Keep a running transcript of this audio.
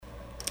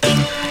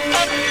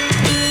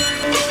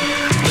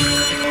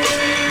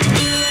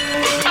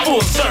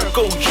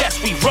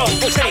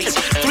rotates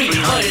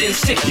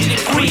 360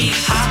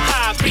 degrees.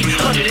 High,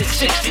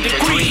 360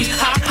 degrees.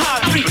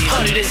 High,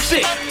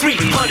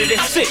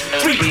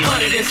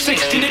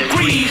 360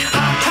 degrees.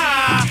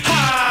 High.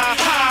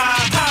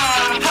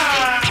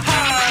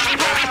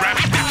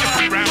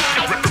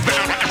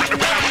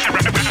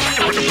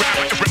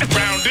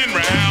 Round and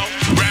round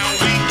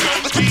we go.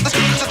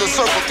 To the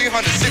circle,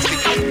 360.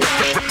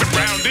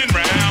 Round and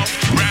round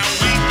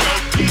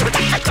we go.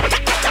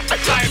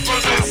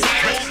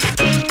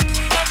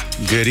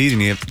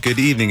 Good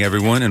evening,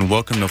 everyone, and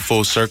welcome to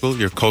Full Circle,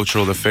 your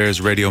cultural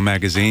affairs radio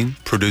magazine,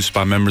 produced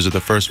by members of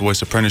the First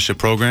Voice Apprenticeship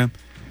Program.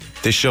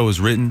 This show is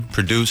written,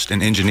 produced,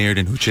 and engineered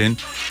in Huichin,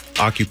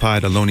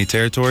 occupied Ohlone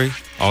territory,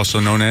 also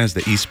known as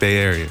the East Bay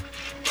Area.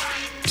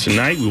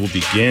 Tonight, we will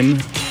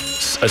begin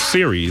a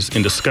series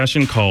in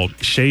discussion called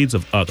Shades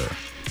of Other.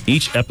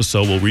 Each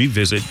episode will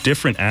revisit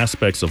different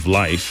aspects of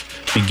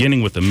life,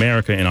 beginning with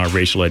America and our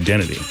racial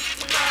identity.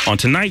 On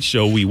tonight's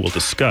show, we will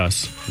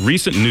discuss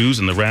recent news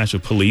and the rash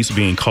of police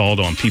being called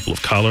on people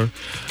of color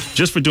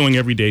just for doing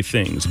everyday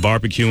things,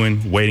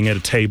 barbecuing, waiting at a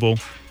table,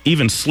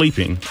 even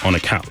sleeping on a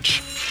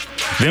couch.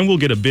 Then we'll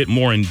get a bit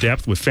more in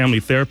depth with family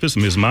therapist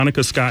Ms.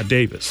 Monika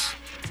Scott-Davis.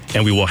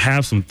 And we will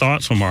have some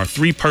thoughts from our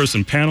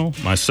three-person panel,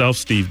 myself,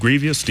 Steve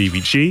Grevious, Stevie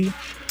G,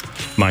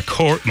 my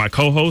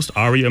co-host,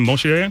 Aria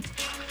Moshirian,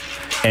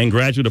 and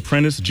graduate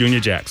apprentice, Junior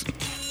Jackson.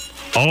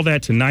 All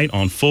that tonight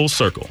on Full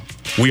Circle.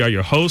 We are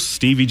your hosts,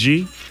 Stevie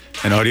G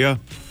and Aria.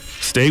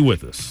 Stay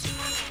with us.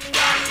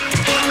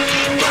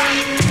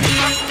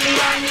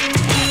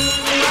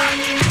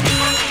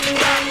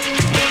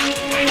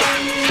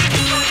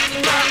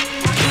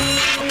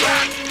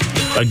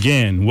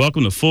 Again,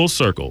 welcome to Full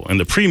Circle and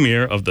the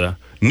premiere of the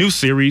new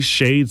series,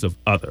 Shades of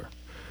Other.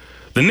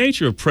 The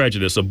Nature of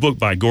Prejudice, a book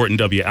by Gordon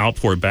W.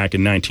 Allport back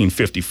in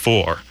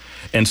 1954,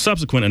 and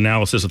subsequent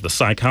analysis of the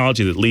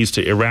psychology that leads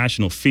to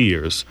irrational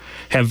fears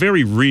have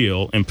very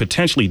real and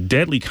potentially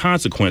deadly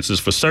consequences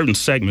for certain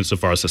segments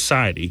of our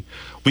society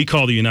we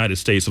call the United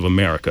States of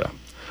America.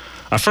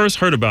 I first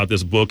heard about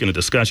this book in a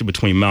discussion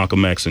between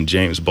Malcolm X and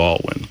James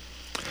Baldwin.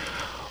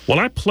 While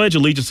I pledge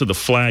allegiance to the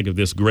flag of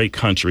this great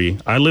country,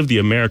 I live the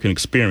American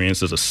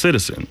experience as a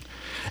citizen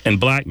and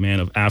black man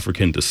of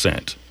African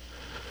descent.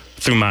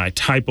 Through my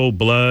typo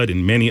blood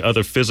and many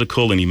other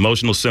physical and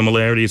emotional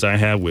similarities I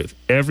have with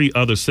every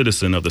other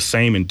citizen of the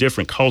same and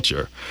different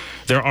culture,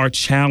 there are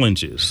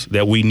challenges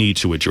that we need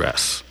to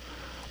address.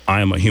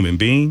 I am a human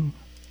being.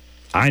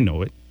 I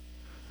know it.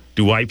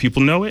 Do white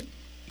people know it?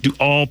 Do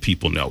all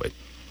people know it?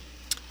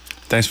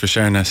 Thanks for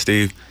sharing that,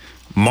 Steve.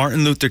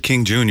 Martin Luther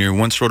King Jr.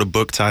 once wrote a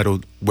book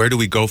titled, "Where Do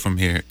We Go From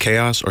Here?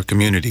 Chaos or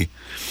Community?"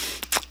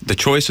 The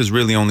choice is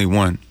really only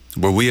one,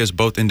 where we as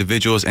both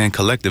individuals and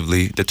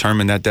collectively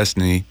determine that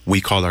destiny we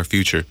call our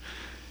future.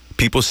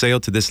 People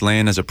sailed to this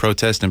land as a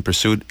protest in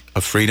pursuit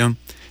of freedom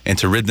and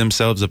to rid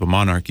themselves of a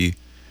monarchy.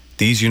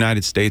 These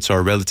United States are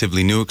a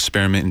relatively new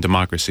experiment in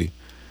democracy.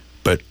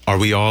 But are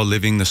we all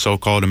living the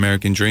so-called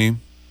American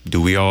dream?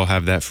 Do we all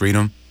have that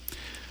freedom?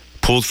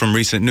 Pulled from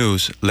recent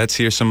news, let's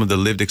hear some of the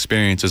lived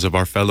experiences of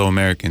our fellow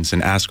Americans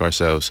and ask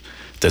ourselves,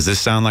 does this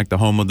sound like the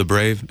home of the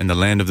brave and the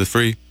land of the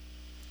free?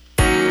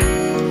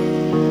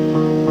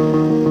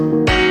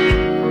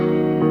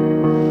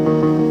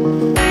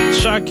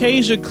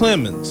 Shakesia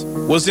Clemens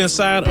was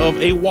inside of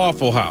a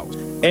Waffle House,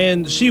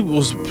 and she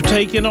was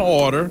taking an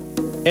order,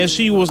 and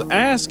she was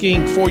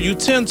asking for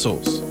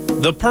utensils.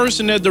 The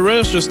person at the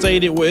register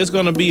stated, well, it's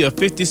going to be a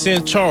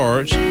 50-cent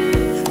charge,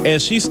 and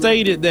she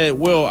stated that,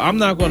 well, I'm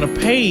not going to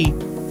pay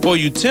for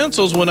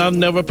utensils when I've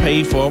never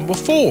paid for them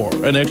before,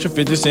 an extra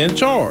 50-cent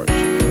charge.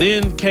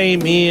 Then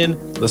came in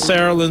the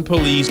Saraland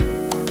police.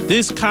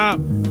 This cop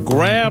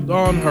grabbed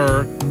on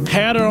her,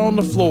 had her on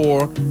the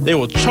floor. They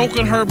were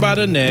choking her by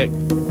the neck,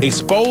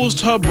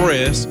 exposed her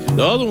breast.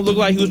 The other one looked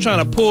like he was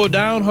trying to pull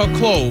down her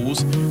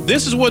clothes.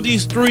 This is what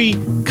these three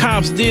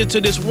cops did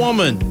to this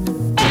woman.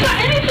 Why are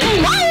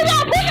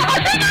y'all pushing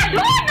her? She's not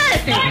doing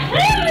nothing.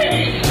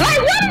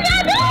 Like, what are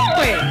y'all doing?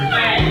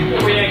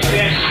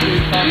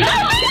 No,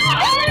 we're not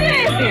doing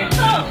anything.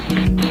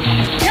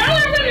 Y'all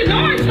ain't really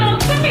doing stuff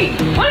to me.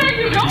 What are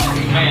you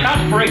doing? Man,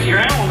 I'll break your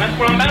arm. That's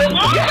what I'm about to do.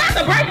 You have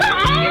to break her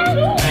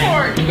arm?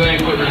 Go ahead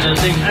and quit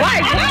resisting.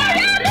 Like, what are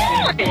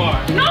y'all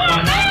doing? No,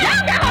 I'm not.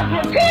 Y'all got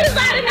her computers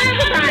out and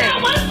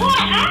everything. What's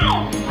going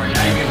on?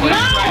 No,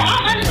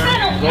 I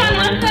understand. I'm trying to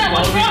understand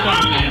what's going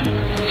on.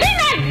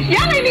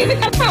 Y'all ain't even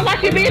talking about why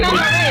she being on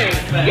her head.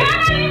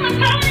 Y'all ain't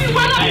even telling me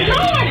what I'm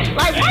doing.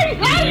 Like, why you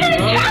telling me?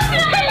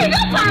 Take your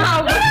gun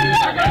over.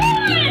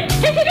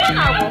 Take your gun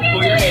over.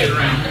 Pull your head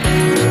around.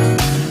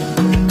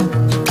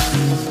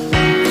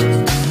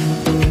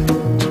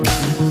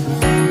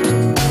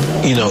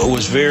 You know, it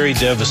was very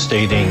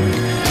devastating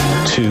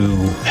to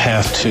have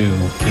have to,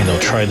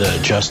 try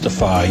to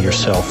justify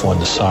yourself on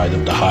the side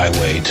of the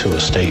highway to a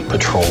state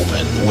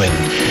patrolman when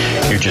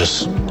you're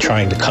just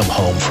trying to come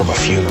home from a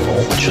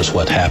funeral, which is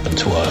what happened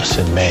to us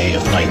in May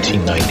of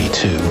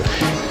 1992.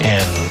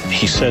 And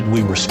he said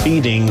we were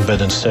speeding,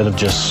 but instead of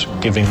just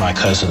giving my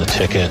cousin a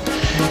ticket,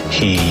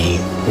 he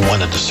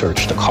wanted to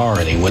search the car,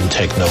 and he wouldn't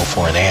take no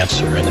for an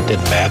answer. And it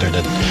didn't matter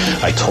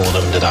that I told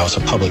him that I was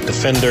a public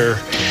defender.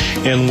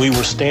 And we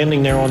were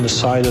standing there on the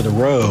side of the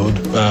road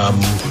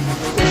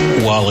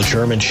while a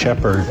German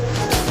Shepherd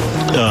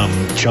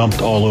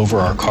jumped all over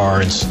our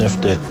car and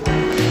sniffed it.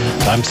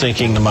 I'm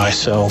thinking to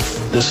myself,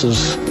 this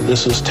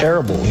is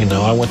terrible.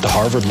 I went to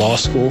Harvard Law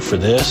School for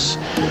this,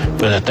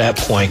 but at that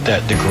point,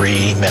 that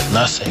degree meant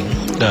nothing.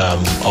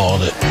 All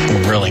that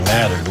really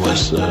mattered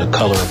was the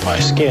color of my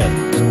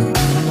skin.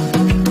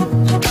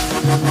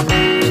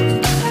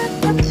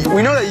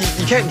 We know that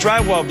you can't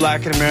drive while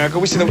black in America.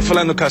 We see that with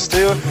Philando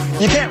Castile.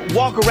 You can't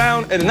walk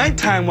around at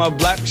nighttime while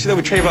black. We see that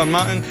with Trayvon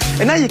Martin.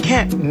 And now you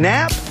can't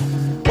nap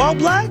while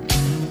black?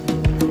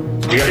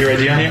 You got your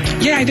ID on here?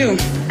 Yeah, I do.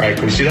 All right,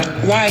 can we see that?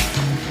 Why?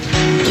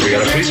 We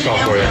got a police call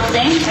for you.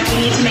 We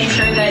need to make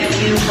sure that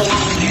you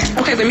belong here.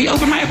 Okay, let me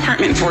open my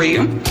apartment for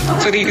you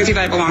so that you can see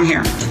that I belong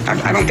here.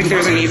 I don't think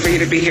there's a need for you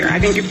to be here. I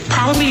think you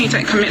probably need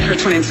to commit her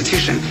to an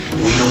institution.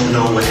 We don't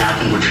know what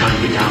happened. We're trying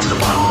to get down to the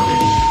bottom of it.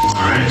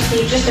 All right?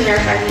 Steve, just to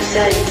verify, you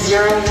said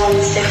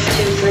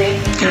 01623.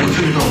 Yeah, we're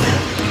gonna go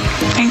there.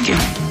 Thank you.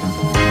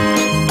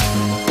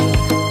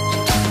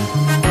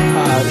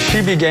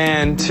 She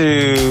began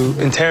to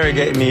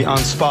interrogate me on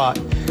spot.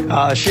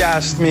 She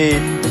asked me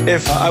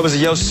if I was a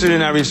Yale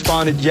student. I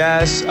responded,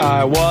 yes,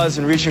 I was,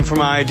 and reaching for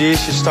my ID,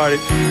 she started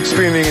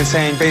screaming and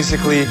saying,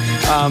 basically,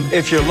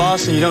 if you're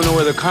lost and you don't know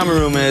where the common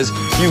room is,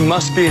 you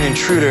must be an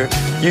intruder.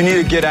 You need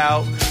to get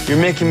out.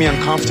 You're making me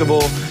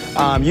uncomfortable.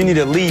 You need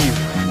to leave.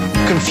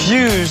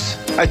 Confused,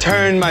 I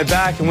turned my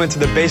back and went to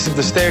the base of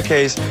the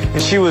staircase,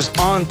 and she was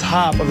on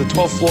top of the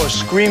 12th floor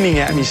screaming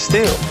at me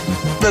still.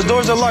 The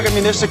doors are locked. I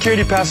mean, there's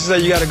security passes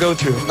that you got to go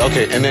through.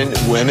 Okay, and then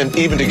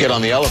even to get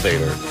on the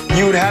elevator,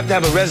 you would have to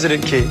have a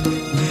resident key.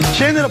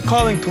 She ended up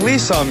calling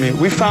police on me.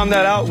 We found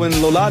that out when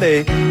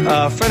Lolade,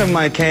 a friend of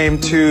mine, came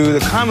to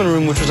the common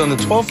room, which was on the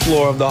 12th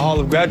floor of the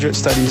Hall of Graduate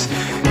Studies.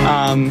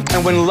 And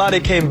when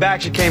Lolade came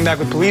back, she came back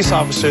with police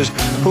officers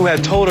who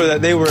had told her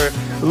that they were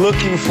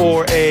looking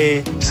for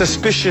a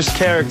suspicious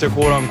character,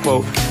 quote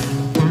unquote.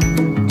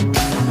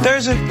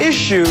 There's an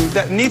issue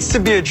that needs to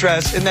be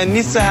addressed and that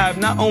needs to have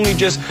not only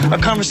just a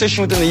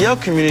conversation within the Yale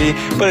community,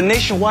 but a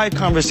nationwide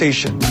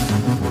conversation.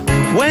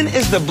 When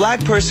is the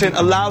black person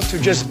allowed to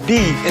just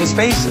be in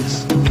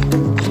spaces?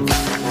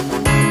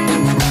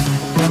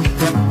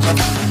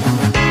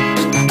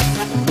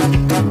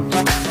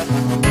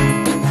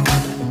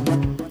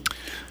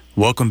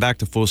 Welcome back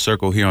to Full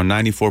Circle here on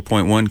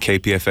 94.1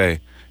 KPFA.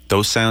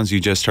 Those sounds you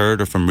just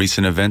heard are from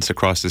recent events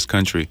across this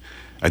country.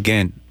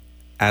 Again,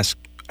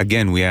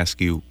 we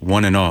ask you,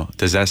 one and all,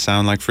 does that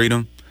sound like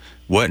freedom?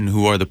 What and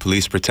who are the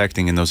police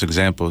protecting in those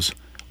examples?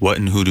 What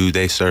and who do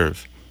they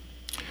serve?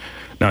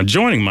 Now,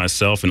 joining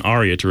myself and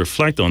Aria to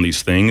reflect on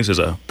these things is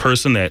a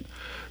person that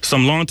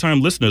some longtime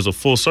listeners of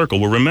Full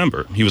Circle will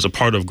remember. He was a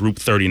part of Group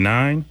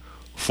 39,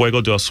 Fuego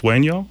del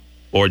Sueño,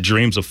 or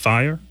Dreams of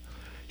Fire.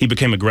 He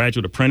became a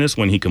graduate apprentice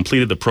when he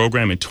completed the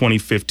program in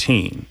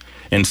 2015,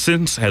 and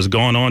since has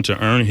gone on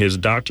to earn his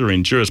doctorate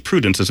in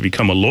jurisprudence and has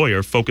become a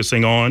lawyer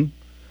focusing on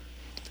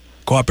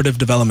cooperative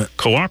development.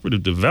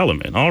 Cooperative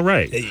development. All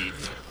right. Hey.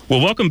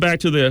 Well, welcome back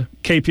to the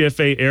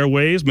KPFA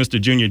Airways, Mr.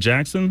 Junior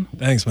Jackson.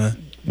 Thanks,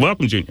 man.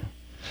 Welcome, Junior.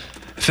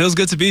 It feels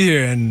good to be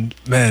here, and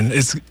man,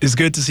 it's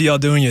good to see y'all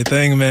doing your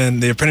thing,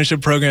 man. The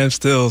apprenticeship program's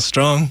still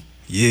strong.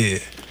 Yeah.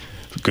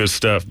 Good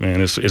stuff,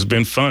 man. It's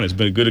been fun. It's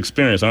been a good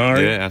experience, all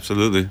right? Yeah,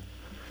 absolutely.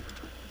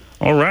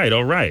 All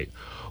right.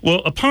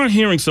 Well, upon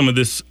hearing some of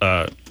this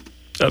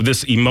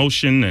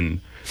emotion and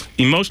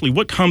emotionally,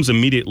 what comes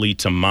immediately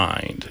to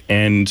mind?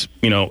 And,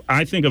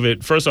 I think of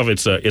it, first off,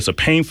 it's a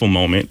painful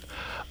moment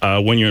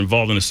when you're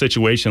involved in a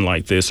situation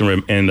like this,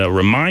 and a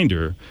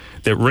reminder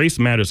that race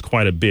matters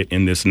quite a bit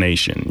in this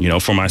nation.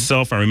 For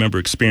myself, I remember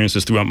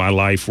experiences throughout my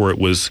life where it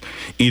was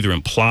either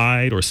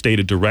implied or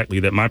stated directly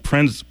that my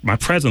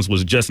presence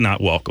was just not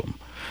welcome.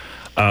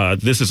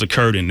 This has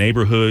occurred in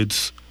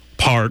neighborhoods,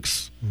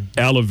 parks,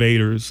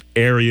 elevators,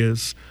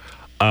 areas,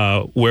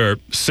 where,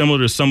 similar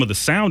to some of the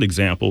sound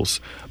examples,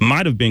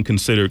 might have been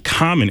considered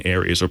common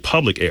areas or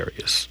public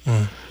areas.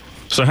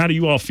 So how do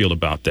you all feel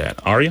about that?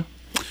 Aria?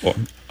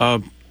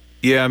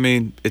 Yeah, I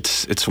mean,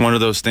 it's one of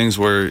those things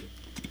where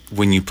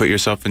when you put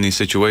yourself in these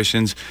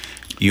situations,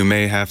 you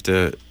may have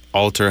to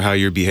alter how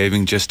you're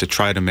behaving just to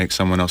try to make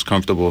someone else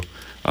comfortable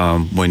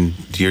when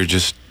you're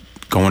just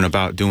going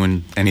about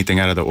doing anything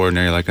out of the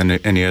ordinary like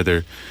any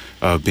other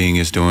being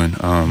is doing.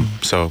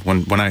 So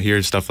when I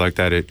hear stuff like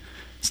that,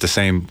 it's the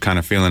same kind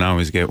of feeling I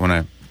always get when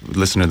I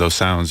listen to those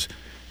sounds.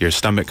 Your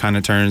stomach kind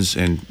of turns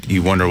and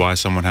you wonder why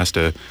someone has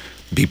to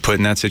be put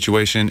in that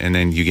situation, and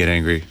then you get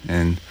angry,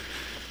 and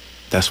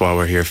that's why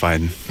we're here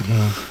fighting.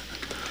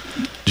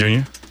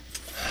 Junior?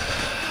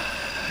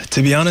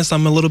 To be honest,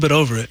 I'm a little bit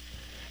over it.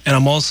 and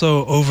I'm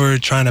also over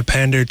trying to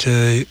pander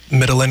to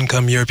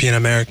middle-income European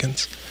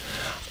Americans.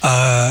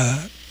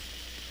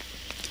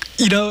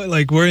 You know,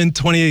 like we're in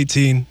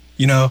 2018,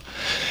 you know,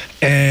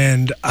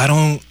 and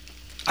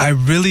I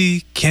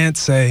really can't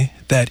say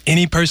that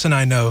any person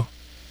I know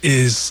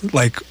is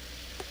like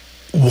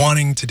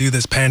wanting to do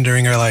this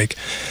pandering, or like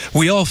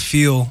we all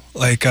feel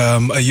like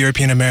a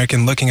European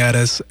American looking at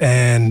us,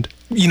 and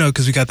you know,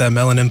 because we got that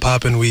melanin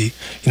pop and we,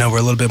 you know, we're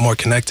a little bit more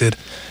connected.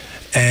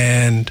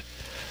 And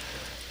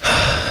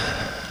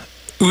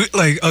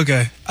like,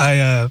 okay,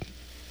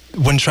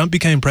 when Trump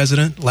became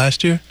president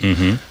last year,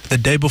 the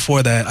day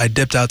before that, I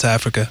dipped out to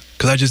Africa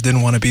because I just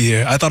didn't want to be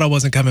here. I thought I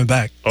wasn't coming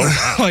back. Oh,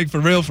 wow. Like for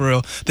real.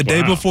 The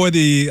day before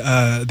the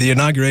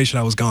inauguration,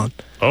 I was gone.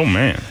 Oh,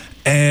 man.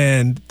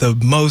 And the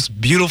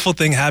most beautiful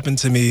thing happened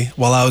to me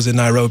while I was in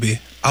Nairobi.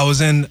 I was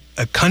in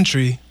a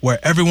country where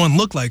everyone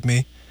looked like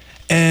me,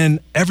 and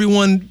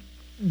everyone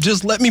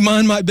just let me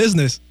mind my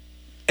business.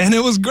 And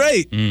it was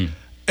great. And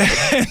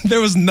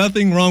there was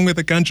nothing wrong with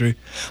the country.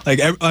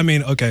 Like, I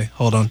mean, okay,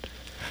 hold on.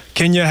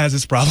 Kenya has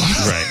its problems.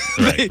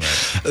 Right.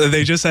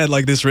 They just had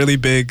like this really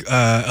big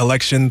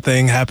election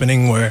thing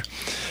happening where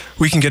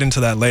we can get into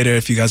that later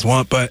if you guys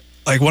want. But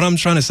like what I'm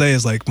trying to say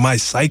is like my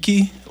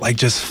psyche like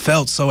just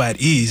felt so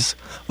at ease,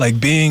 like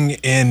being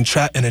in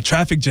a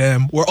traffic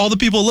jam where all the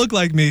people look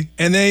like me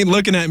and they ain't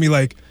looking at me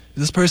like,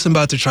 is this person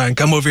about to try and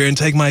come over here and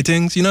take my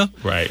things, you know?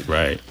 Right.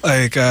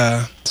 Like,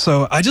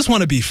 so I just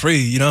want to be free,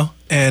 you know?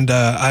 And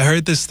I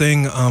heard this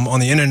thing on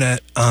the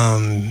internet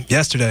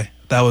yesterday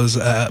that was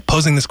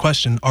posing this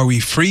question: are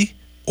we free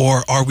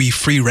or are we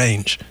free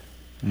range?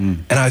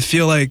 And I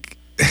feel like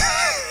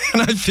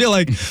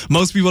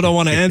most people don't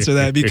want to answer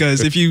that,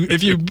 because if you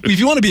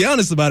want to be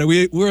honest about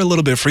it, we're a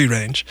little bit free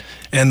range,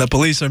 and the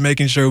police are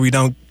making sure we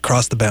don't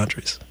cross the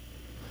boundaries.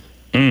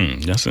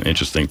 That's an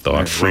interesting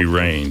thought. Free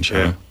range,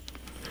 huh?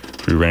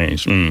 Free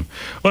range.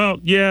 Well,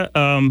 yeah.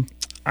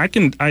 I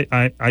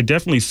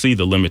definitely see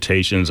the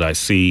limitations. I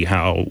see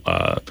how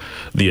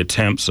the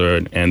attempts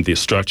and the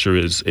structure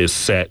is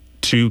set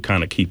to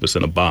kind of keep us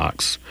in a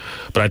box.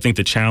 But I think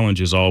the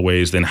challenge is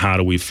always then how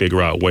do we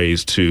figure out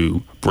ways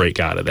to break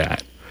out of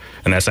that?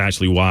 And that's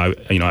actually why,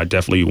 you know, I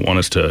definitely want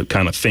us to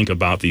kind of think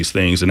about these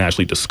things and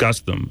actually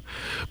discuss them,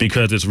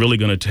 because it's really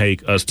going to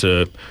take us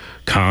to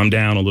calm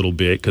down a little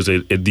bit, because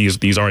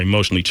these are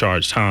emotionally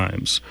charged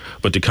times.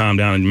 But to calm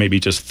down and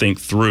maybe just think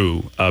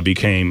through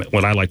became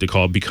what I like to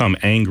call become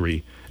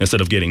angry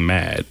instead of getting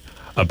mad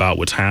about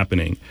what's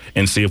happening,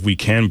 and see if we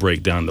can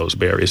break down those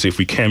barriers, see if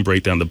we can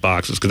break down the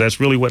boxes, because that's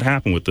really what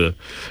happened with the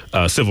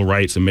civil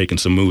rights and making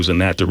some moves in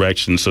that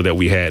direction so that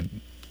we had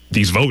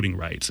these voting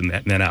rights and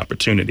that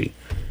opportunity.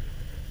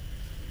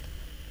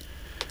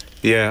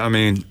 Yeah, I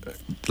mean,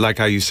 like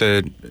how you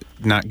said,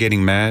 not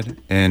getting mad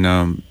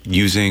and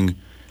using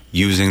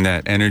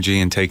that energy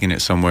and taking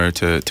it somewhere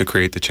to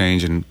create the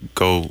change and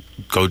go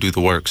do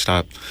the work.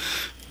 Stop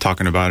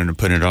talking about it and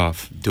putting it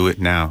off. Do it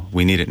now.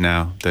 We need it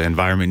now. The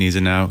environment needs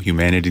it now.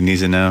 Humanity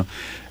needs it now.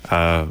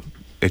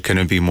 It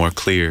couldn't be more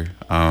clear.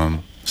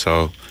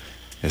 So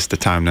it's the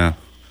time now.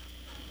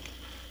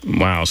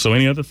 Wow. So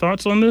any other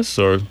thoughts on this,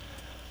 or?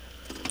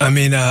 I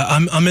mean,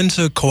 I'm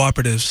into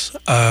cooperatives,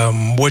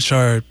 which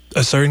are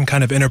a certain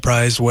kind of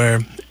enterprise where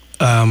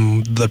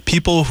the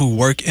people who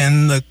work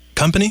in the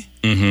company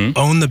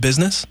own the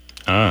business.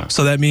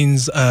 So that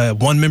means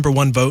one member,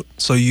 one vote.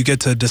 So you get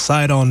to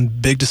decide on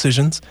big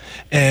decisions,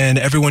 and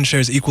everyone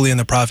shares equally in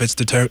the profits,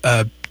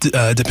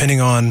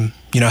 depending on,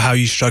 you know, how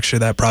you structure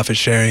that profit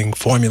sharing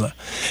formula.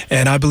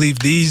 And I believe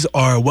these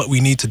are what we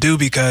need to do,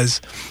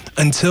 because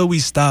until we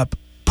stop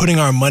putting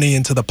our money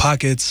into the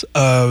pockets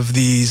of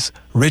these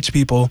rich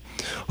people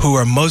who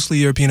are mostly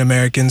European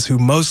Americans, who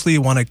mostly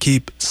want to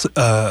keep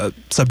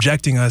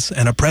subjecting us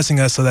and oppressing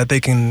us so that they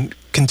can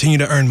continue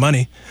to earn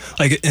money,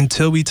 like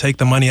until we take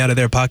the money out of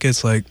their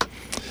pockets, like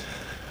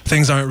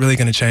things aren't really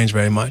going to change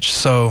very much.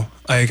 So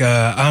like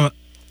I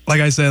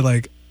said,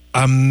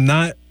 I'm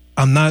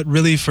not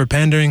really for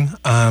pandering.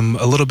 I'm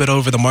a little bit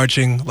over the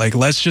marching. Like,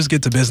 let's just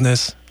get to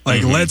business.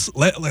 Like,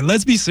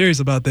 let's be serious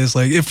about this.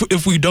 Like,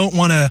 if we don't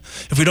want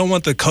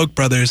the Koch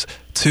brothers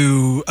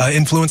to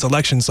influence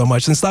elections so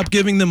much, then stop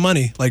giving them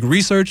money. Like,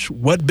 research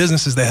what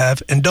businesses they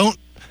have and don't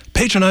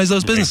patronize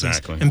those businesses.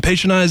 And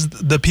patronize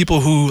the people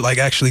who like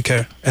actually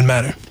care and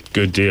matter.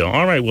 Good deal.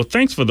 All right. Well,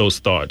 thanks for those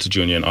thoughts,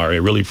 Junior and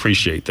Aria. Really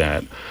appreciate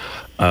that.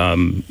 Now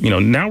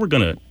we're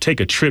going to take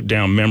a trip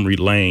down memory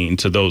lane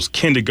to those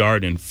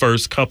kindergarten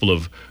first couple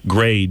of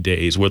grade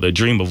days where the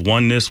dream of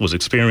oneness was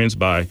experienced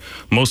by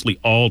mostly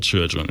all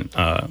children,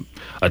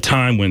 a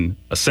time when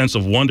a sense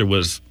of wonder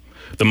was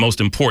the most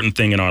important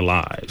thing in our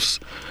lives.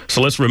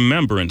 So let's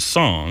remember in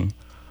song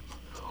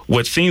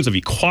what themes of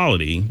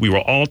equality we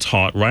were all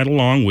taught right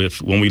along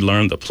with when we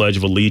learned the Pledge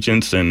of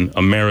Allegiance and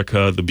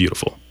America the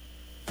Beautiful.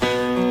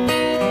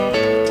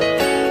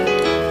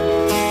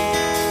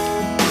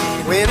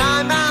 When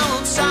I'm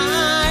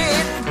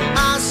outside,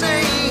 I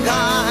say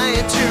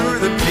hi to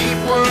the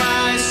people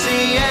I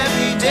see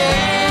every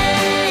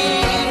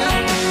day.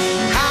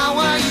 How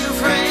are you,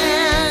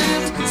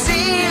 friend?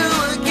 See you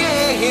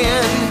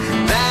again.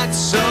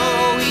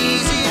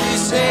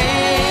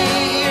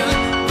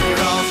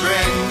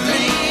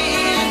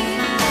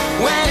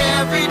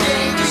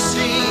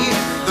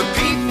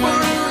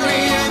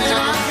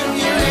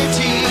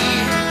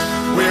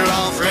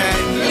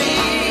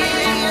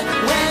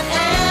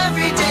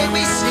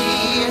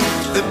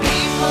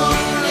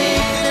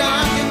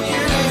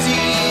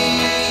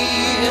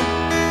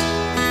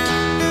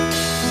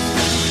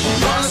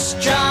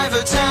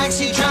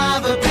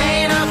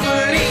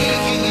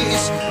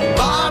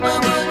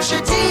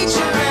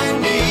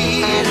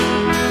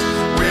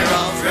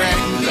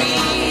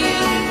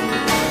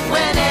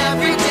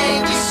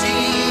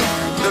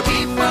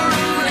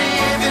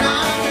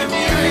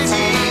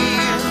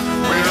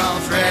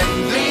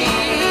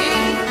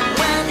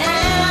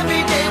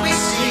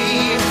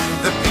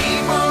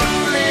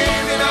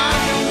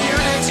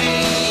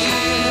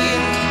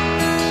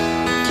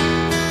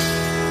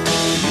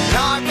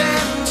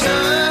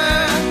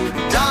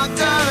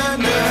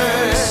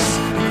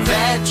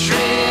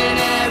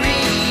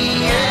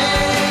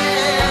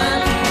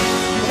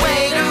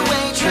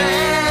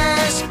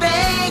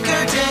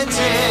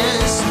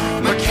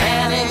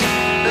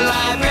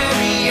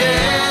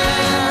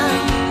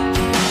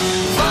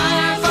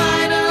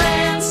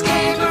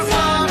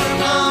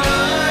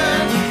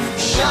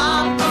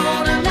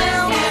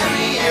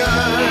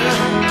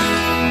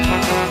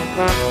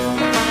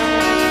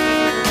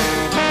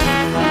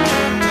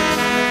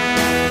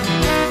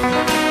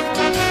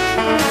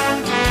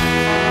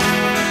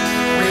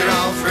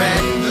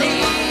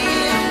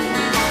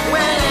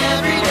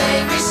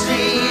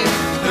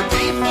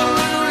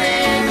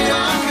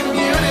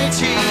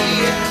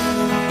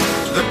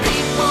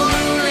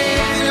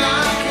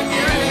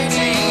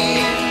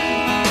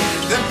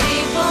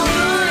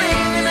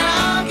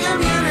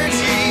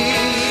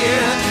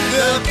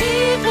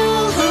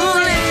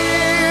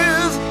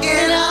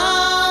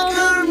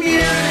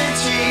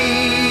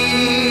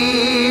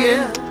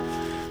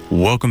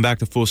 Welcome back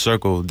to Full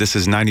Circle. This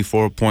is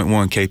 94.1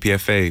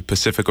 KPFA,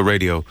 Pacifica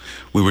Radio.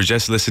 We were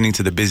just listening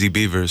to the Busy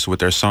Beavers with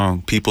their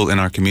song, People in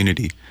Our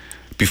Community.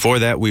 Before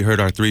that, we heard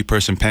our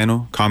three-person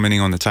panel commenting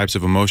on the types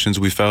of emotions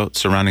we felt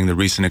surrounding the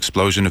recent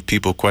explosion of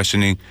people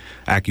questioning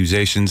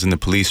accusations and the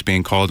police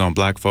being called on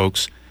black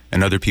folks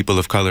and other people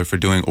of color for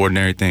doing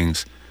ordinary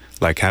things,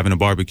 like having a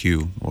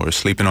barbecue or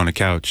sleeping on a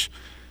couch,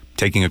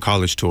 taking a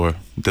college tour.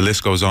 The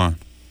list goes on.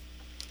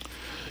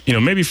 You know,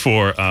 maybe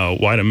for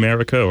white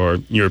America or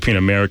European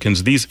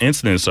Americans, these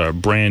incidents are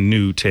brand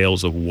new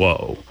tales of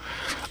woe.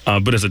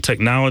 But as a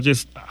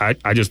technologist,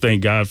 I just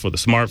thank God for the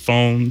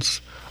smartphones,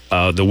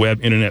 the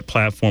web internet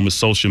platform of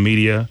social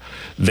media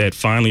that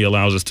finally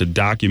allows us to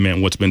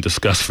document what's been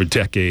discussed for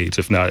decades,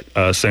 if not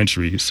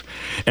centuries,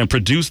 and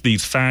produce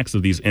these facts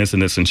of these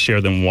incidents and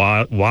share them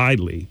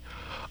widely,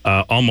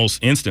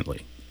 almost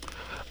instantly.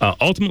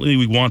 Ultimately,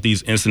 we want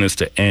these incidents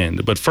to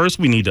end, but first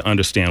we need to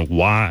understand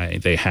why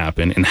they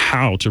happen and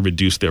how to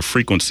reduce their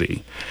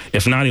frequency,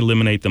 if not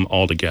eliminate them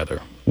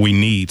altogether. We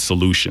need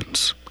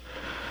solutions.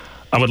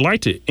 I would like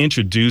to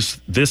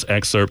introduce this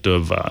excerpt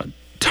of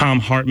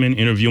Tom Hartman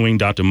interviewing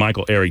Dr.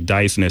 Michael Eric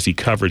Dyson as he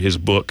covered his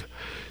book,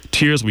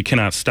 Tears We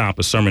Cannot Stop,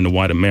 A Sermon to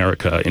White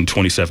America, in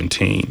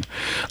 2017.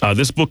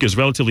 This book is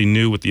relatively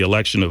new with the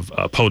election of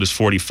POTUS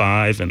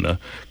 45 and the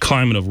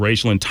climate of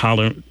racial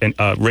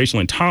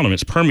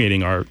intolerance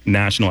permeating our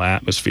national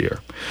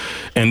atmosphere.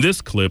 In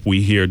this clip,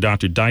 we hear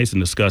Dr.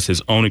 Dyson discuss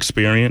his own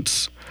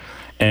experience,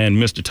 and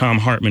Mr. Tom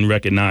Hartman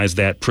recognized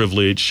that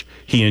privilege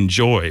he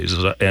enjoys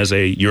as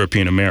a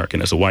European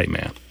American, as a white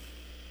man.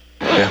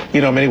 Yeah. You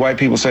know, many white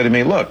people say to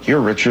me, look, you're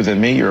richer than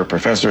me. You're a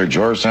professor at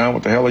Georgetown.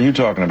 What the hell are you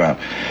talking about?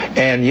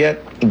 And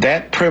yet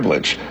that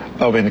privilege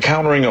of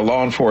encountering a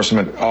law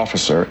enforcement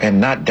officer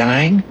and not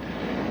dying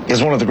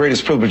is one of the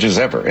greatest privileges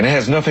ever. And it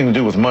has nothing to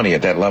do with money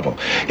at that level.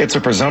 It's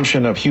a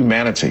presumption of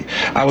humanity.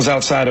 I was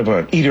outside of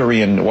an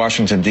eatery in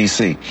Washington,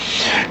 D.C.,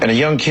 and a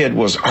young kid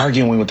was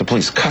arguing with the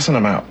police, cussing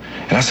them out.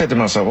 And I said to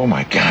myself, oh,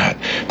 my God,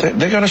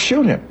 they're going to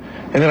shoot him.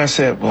 And then I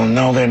said, well,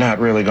 no, they're not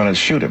really going to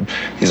shoot him.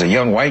 He's a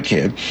young white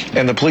kid.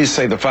 And the police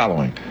say the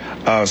following,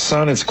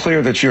 son, it's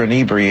clear that you're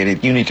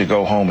inebriated. You need to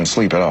go home and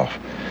sleep it off.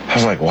 I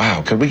was like,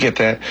 wow, could we get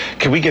that?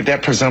 Could we get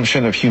that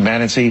presumption of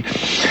humanity?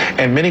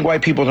 And many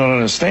white people don't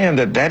understand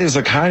that that is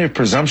a kind of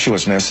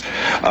presumptuousness,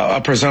 a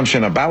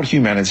presumption about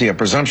humanity, a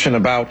presumption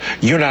about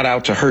you're not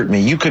out to hurt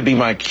me. You could be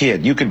my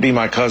kid. You could be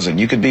my cousin.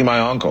 You could be my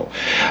uncle.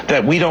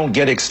 That we don't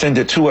get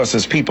extended to us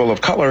as people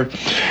of color.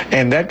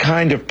 And that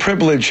kind of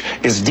privilege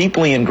is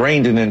deeply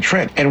ingrained and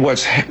entrenched. And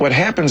what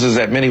happens is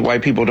that many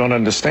white people don't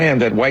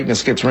understand that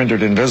whiteness gets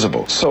rendered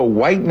invisible. So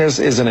whiteness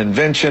is an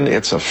invention.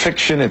 It's a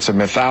fiction. It's a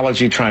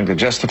mythology trying to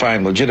justify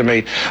and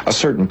legitimate a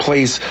certain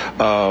place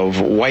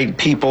of white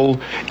people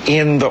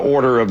in the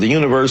order of the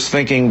universe,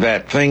 thinking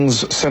that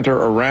things center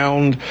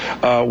around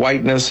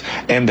whiteness,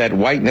 and that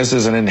whiteness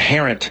is an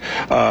inherent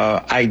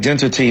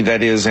identity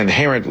that is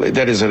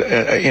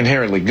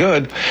inherently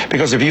good.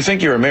 Because if you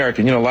think you're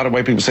American, you know, a lot of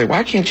white people say,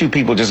 why can't you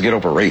people just get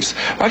over race?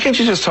 Why can't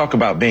you just talk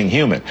about being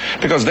human?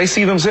 Because they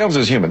see themselves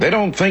as human. They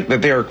don't think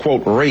that they're,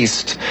 quote,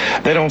 raced.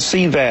 They don't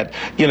see that,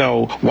 you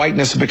know,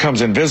 whiteness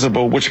becomes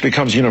invisible, which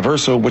becomes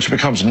universal, which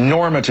becomes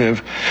normative,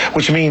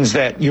 which means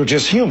that you're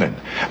just human.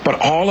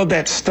 But all of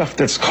that stuff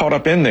that's caught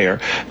up in there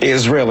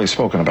is rarely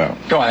spoken about.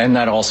 Oh, and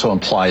that also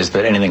implies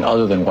that anything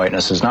other than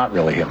whiteness is not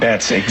really human.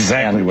 That's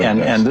exactly what it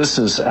does. And this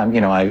is,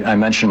 you know, I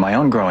mentioned my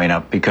own growing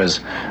up because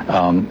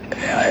growing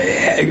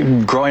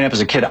up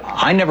as a kid,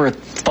 I never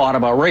thought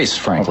about race,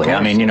 frankly. Course,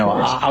 I mean, you know,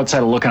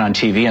 outside of looking on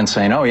TV and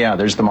saying, oh, yeah,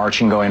 there's the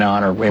marching going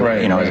on, or,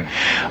 right, you know,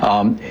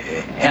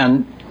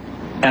 right.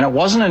 And it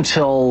wasn't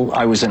until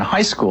I was in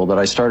high school that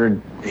I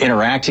started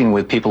interacting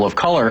with people of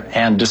color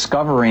and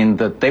discovering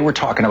that they were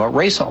talking about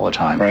race all the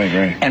time. Right,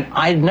 right. And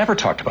I'd never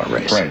talked about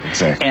race. Right,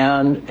 exactly.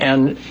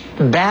 And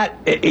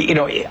that, you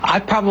know, I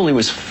probably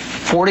was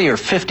 40 or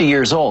 50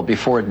 years old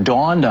before it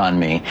dawned on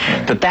me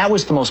that that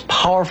was the most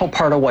powerful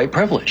part of white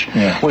privilege,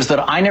 was that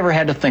I never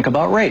had to think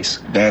about race.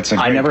 That's a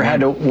great I never point.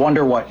 had to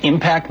wonder what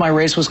impact my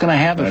race was going to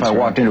have if I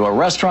walked into a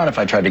restaurant, if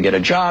I tried to get a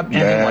job,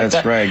 anything like that.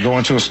 That's right.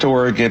 Going to a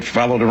store, get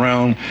followed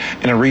around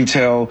in a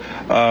retail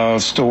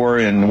store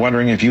and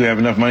wondering if you have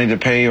enough money to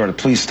pay, or the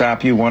police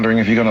stop you, wondering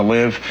if you're going to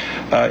live.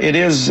 It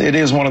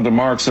is one of the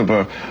marks of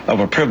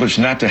a privilege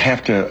not to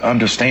have to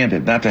understand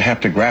it, not to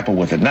have to grapple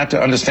with it, not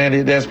to understand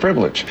it as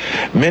privilege.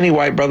 Many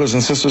white brothers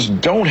and sisters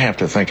don't have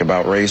to think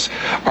about race.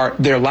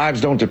 Their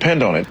lives don't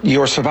depend on it.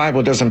 Your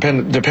survival doesn't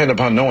depend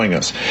upon knowing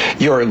us.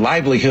 Your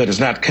livelihood is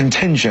not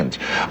contingent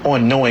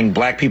on knowing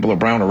black people or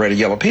brown or red or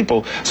yellow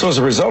people. So as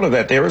a result of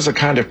that, there is a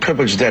kind of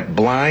privilege that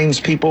blinds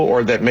people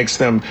or that makes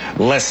them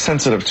less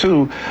sensitive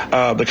to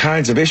the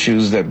kinds of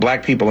issues that black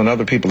black people and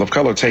other people of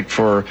color take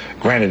for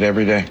granted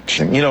every day.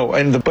 You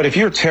know, but if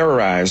you're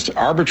terrorized,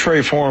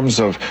 arbitrary forms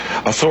of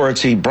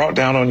authority brought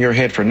down on your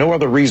head for no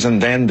other reason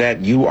than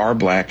that you are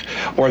black,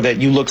 or that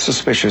you look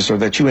suspicious, or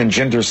that you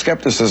engender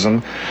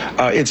skepticism,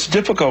 it's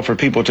difficult for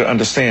people to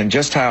understand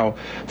just how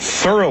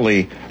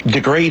thoroughly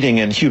degrading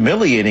and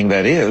humiliating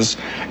that is,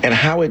 and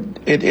how it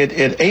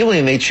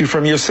alienates you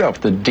from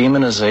yourself. The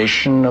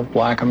demonization of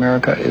black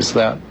America, is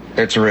that?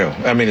 It's real.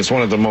 I mean, it's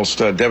one of the most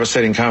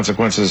devastating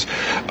consequences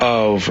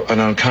of an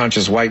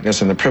unconscious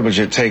whiteness and the privilege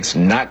it takes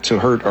not to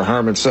hurt or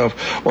harm itself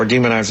or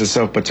demonize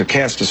itself, but to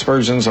cast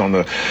aspersions on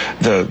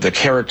the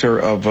character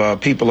of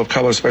people of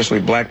color,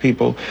 especially black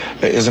people,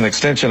 is an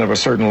extension of a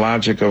certain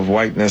logic of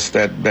whiteness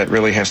that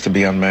really has to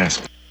be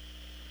unmasked.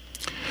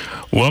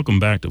 Welcome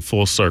back to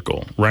Full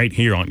Circle, right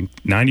here on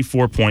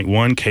 94.1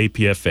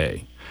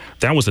 KPFA.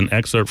 That was an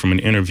excerpt from an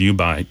interview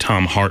by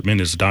Tom Hartman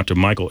as Dr.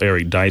 Michael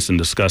Eric Dyson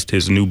discussed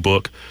his new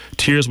book,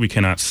 Tears We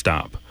Cannot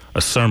Stop,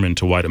 A Sermon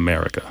to White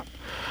America.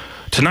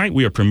 Tonight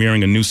we are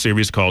premiering a new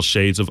series called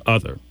Shades of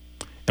Other,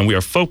 and we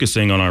are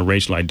focusing on our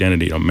racial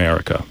identity in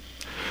America.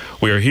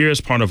 We are here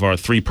as part of our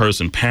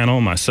three-person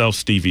panel, myself,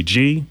 Stevie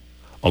G,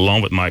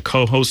 along with my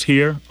co-host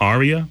here,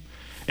 Aria,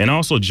 and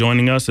also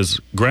joining us is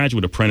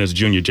graduate apprentice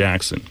Junior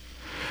Jackson.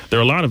 There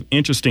are a lot of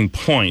interesting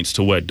points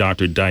to what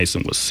Dr.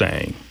 Dyson was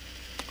saying.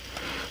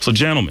 So,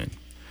 gentlemen,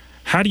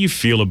 how do you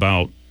feel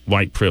about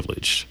white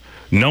privilege,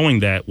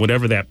 knowing that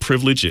whatever that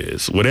privilege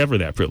is,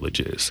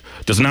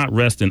 does not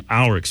rest in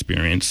our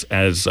experience?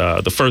 As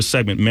the first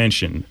segment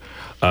mentioned,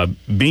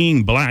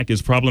 being black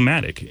is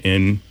problematic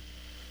in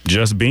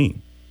just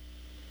being.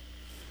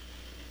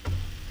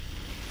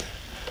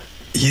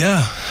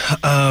 Yeah,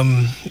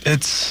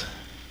 it's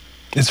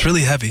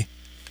really heavy,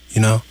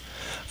 you know,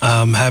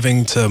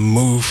 having to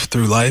move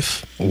through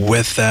life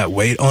with that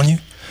weight on you.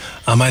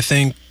 I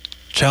think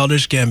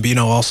Childish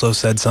Gambino also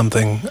said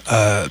something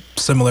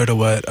similar to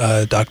what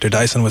Dr.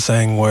 Dyson was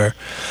saying, where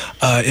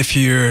if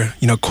you're,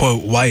 you know,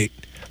 quote, white,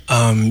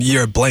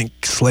 you're a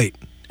blank slate,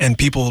 and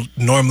people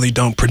normally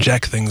don't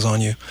project things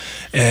on you.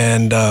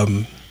 And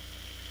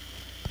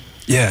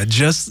yeah,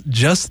 just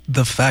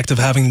the fact of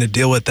having to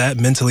deal with that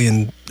mentally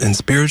and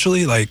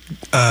spiritually, like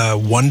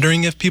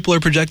wondering if people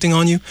are projecting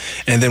on you,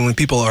 and then when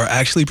people are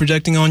actually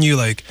projecting on you,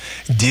 like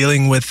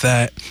dealing with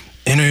that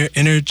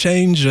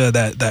interchange,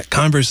 that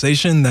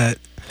conversation, that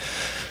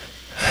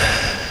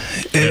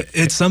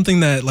it's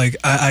something that, like,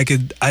 I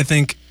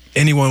think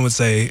anyone would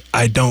say,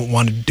 I don't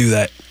want to do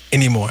that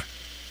anymore.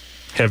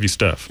 Heavy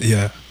stuff.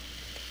 Yeah,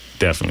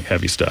 definitely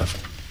heavy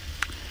stuff.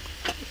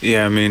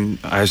 Yeah, I mean,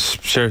 I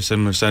share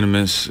similar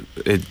sentiments.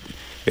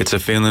 It's a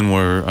feeling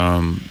where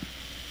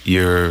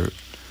you're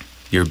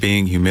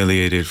being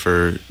humiliated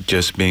for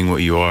just being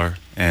what you are,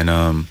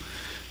 and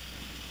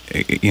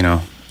you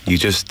know,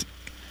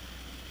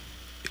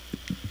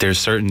 there's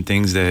certain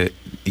things that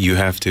you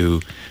have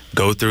to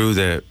go through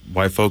that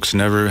white folks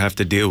never have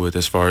to deal with,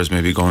 as far as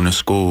maybe going to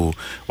school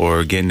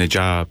or getting a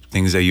job,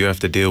 things that you have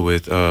to deal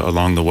with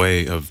along the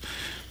way of,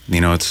 you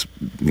know, it's,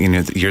 you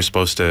know, you're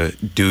supposed to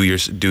do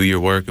your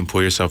work and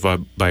pull yourself up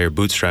by your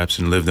bootstraps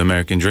and live the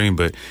American dream,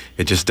 but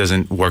it just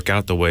doesn't work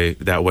out that way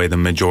the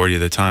majority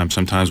of the time.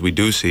 Sometimes we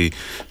do see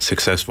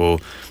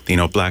successful, you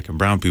know, black and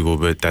brown people,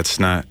 but that's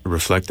not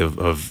reflective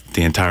of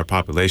the entire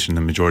population,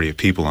 the majority of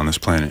people on this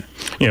planet.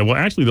 Yeah, well,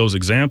 actually, those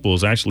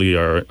examples actually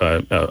are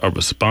a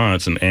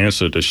response and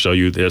answer to show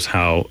you this,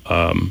 how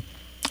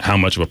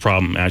much of a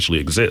problem actually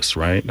exists,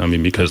 right? I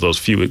mean, because those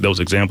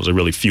examples are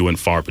really few and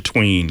far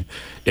between.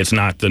 It's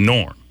not the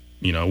norm,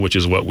 you know, which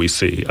is what we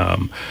see.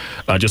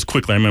 Just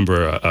quickly, I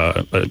remember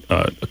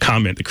a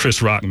comment that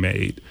Chris Rock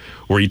made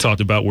where he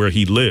talked about where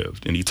he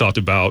lived, and he talked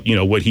about, you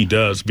know, what he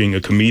does being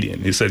a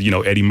comedian. He said, you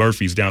know, Eddie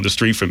Murphy's down the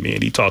street from me,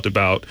 and he talked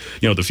about,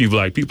 you know, the few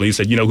black people. He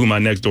said, you know who my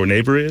next door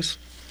neighbor is?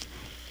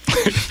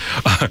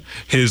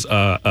 His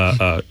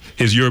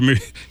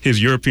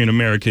European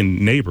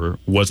American neighbor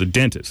was a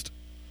dentist.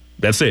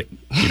 That's it,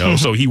 you know.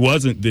 So he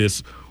wasn't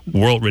this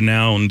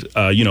world-renowned,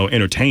 you know,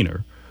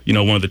 entertainer, you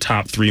know, one of the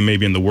top three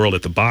maybe in the world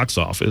at the box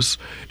office.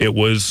 It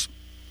was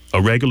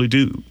a regular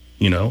dude,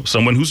 you know,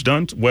 someone who's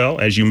done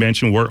well, as you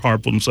mentioned, worked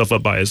hard, pulled himself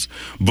up by his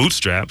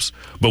bootstraps.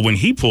 But when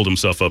he pulled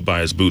himself up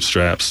by his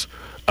bootstraps,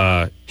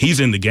 he's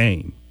in the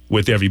game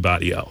with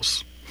everybody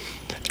else.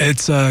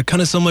 It's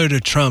kind of similar to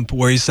Trump,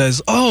 where he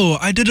says, "Oh,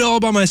 I did it all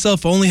by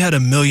myself. Only had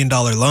 $1 million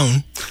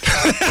loan."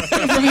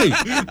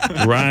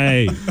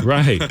 Right.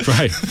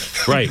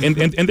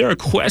 And there are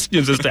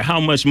questions as to how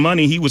much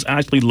money he was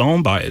actually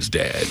loaned by his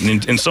dad.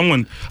 And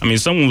someone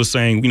was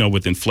saying, you know,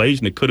 with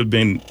inflation, it could have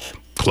been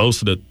close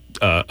to the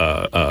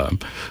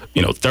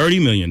you know,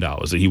 $30 million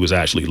that he was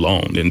actually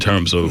loaned in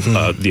terms of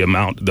the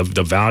amount,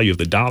 the value of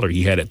the dollar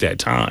he had at that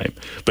time.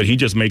 But he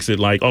just makes it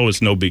like, oh,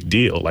 it's no big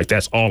deal. Like,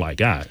 that's all I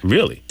got,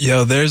 really.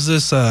 Yo, there's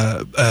this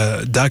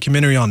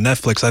documentary on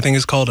Netflix, I think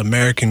it's called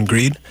American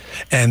Greed,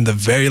 and the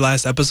very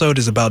last episode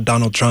is about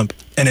Donald Trump.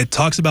 And it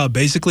talks about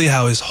basically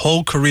how his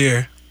whole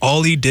career,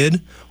 all he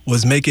did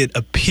was make it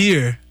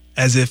appear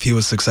as if he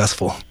was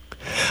successful.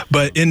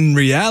 But in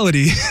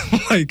reality,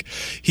 like,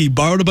 he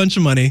borrowed a bunch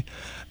of money,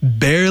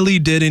 barely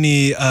did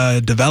any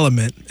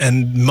development,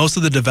 and most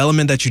of the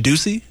development that you do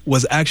see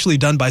was actually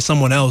done by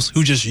someone else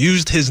who just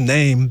used his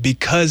name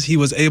because he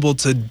was able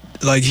to,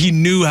 like, he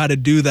knew how to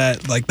do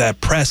that, like,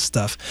 that press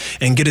stuff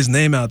and get his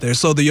name out there.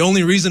 So the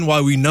only reason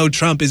why we know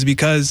Trump is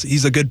because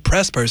he's a good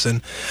press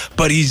person,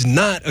 but he's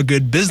not a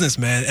good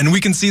businessman. And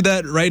we can see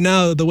that right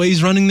now, the way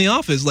he's running the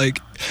office. Like,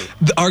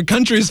 our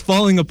country is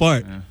falling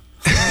apart.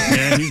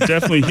 Yeah, he's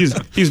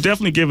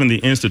definitely given the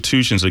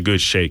institutions a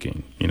good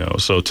shaking, you know.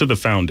 So to the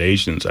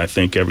foundations, I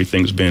think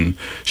everything's been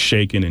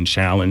shaken and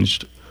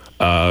challenged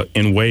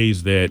in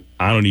ways that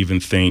I don't even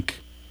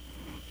think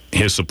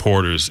his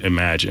supporters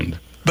imagined.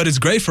 But it's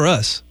great for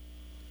us.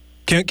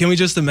 Can we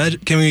just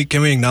imagine? Can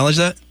we acknowledge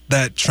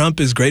that Trump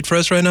is great for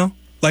us right now?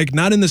 Like,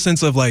 not in the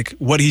sense of like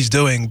what he's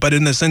doing, but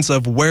in the sense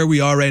of where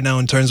we are right now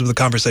in terms of the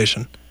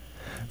conversation.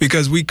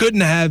 Because we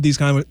couldn't have these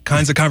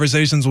kinds of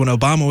conversations when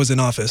Obama was in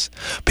office.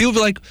 People be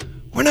like,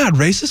 we're not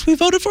racist, we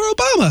voted for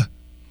Obama.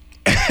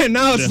 And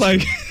now it's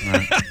like...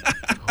 Right.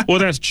 Well,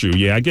 that's true.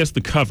 Yeah, I guess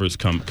the covers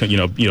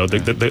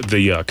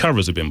the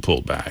covers have been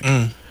pulled back.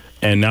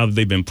 And now that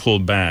they've been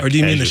pulled back... Or do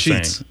you mean the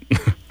sheets?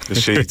 The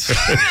sheets.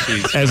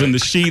 As in the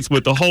sheets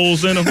with the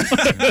holes in them,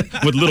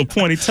 with little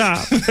pointy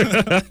top.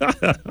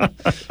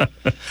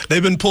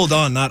 They've been pulled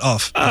on, not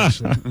off.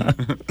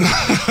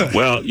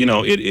 Well, you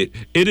know,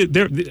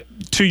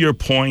 to your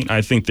point,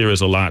 I think there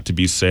is a lot to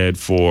be said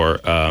for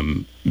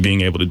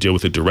being able to deal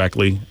with it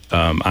directly.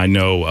 I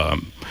know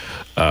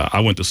I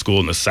went to school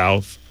in the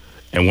South,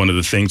 and one of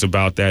the things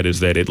about that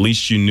is that at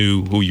least you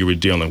knew who you were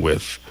dealing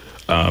with.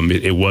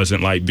 It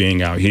wasn't like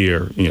being out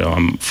here, you know,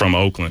 I'm from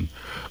Oakland,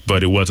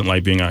 but it wasn't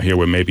like being out here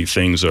where maybe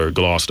things are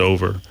glossed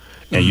over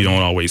and you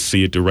don't always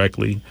see it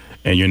directly,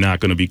 and you're not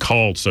going to be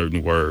called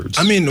certain words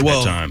at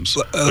times,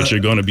 but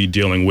you're going to be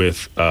dealing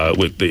with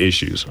the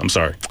issues. I'm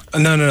sorry.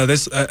 No.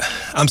 This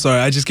I'm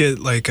sorry. I just get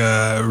like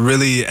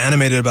really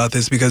animated about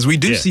this because we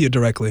do see it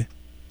directly.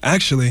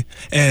 Actually,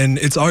 and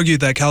it's argued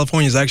that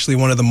California is actually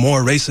one of the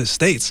more racist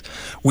states.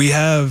 We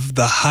have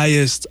the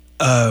highest,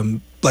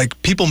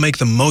 like, people make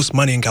the most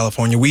money in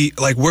California.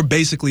 We're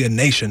basically a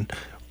nation.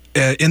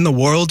 In the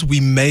world,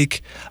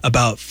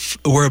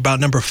 we're about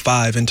number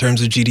 5 in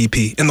terms of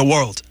GDP in the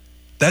world.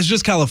 That's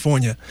just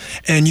California.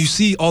 And you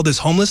see all this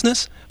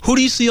homelessness. Who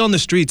do you see on the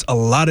streets a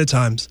lot of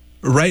times?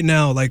 Right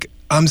now, like,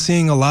 I'm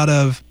seeing a lot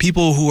of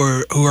people who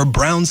are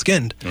brown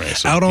skinned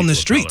out on the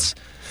streets.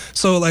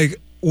 So like,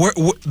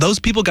 those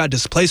people got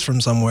displaced from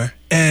somewhere.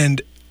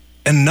 And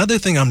another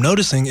thing I'm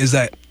noticing is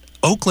that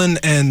Oakland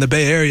and the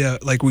Bay Area,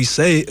 like we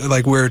say,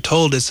 like we're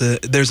told, there's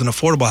an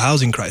affordable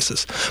housing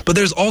crisis. But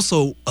there's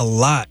also a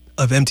lot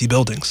of empty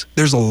buildings.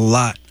 There's a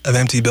lot of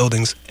empty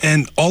buildings.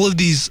 And all of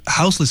these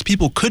houseless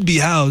people could be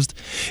housed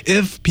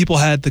if people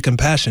had the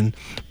compassion.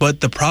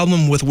 But the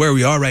problem with where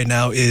we are right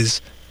now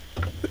is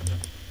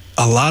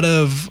a lot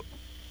of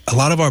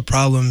our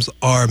problems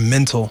are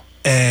mental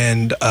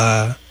and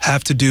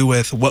have to do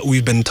with what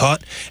we've been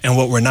taught and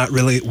what we're not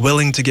really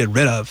willing to get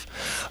rid of.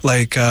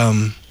 Like,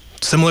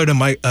 similar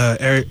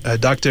to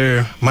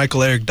Dr.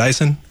 Michael Eric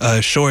Dyson,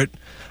 short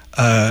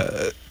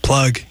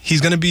plug.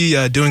 He's going to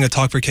be doing a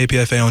talk for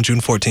KPFA on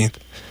June 14th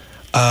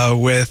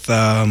with...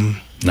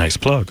 nice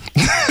plug.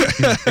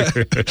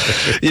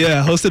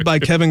 Yeah, hosted by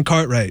Kevin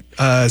Cartwright.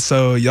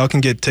 So y'all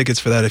can get tickets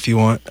for that if you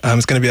want.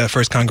 It's going to be at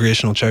First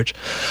Congregational Church.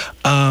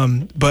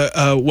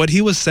 But what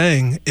he was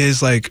saying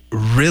is like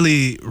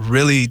really,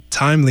 really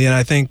timely. And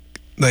I think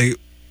like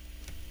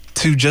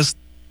to just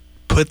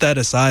put that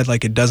aside,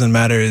 like it doesn't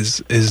matter,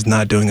 is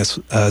not doing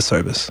a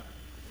service.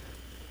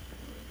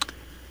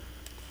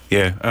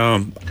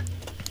 Yeah.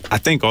 I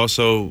think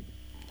also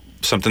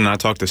something I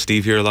talk to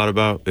Steve here a lot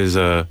about is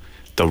the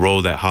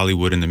role that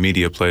Hollywood and the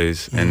media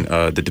plays and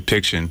the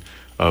depiction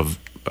of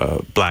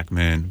black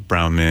men,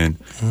 brown men.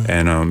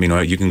 And,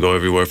 you can go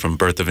everywhere from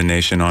Birth of a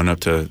Nation on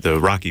up to the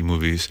Rocky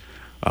movies.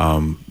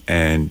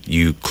 And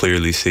you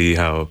clearly see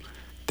how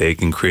they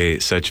can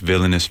create such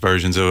villainous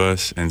versions of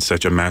us and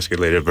such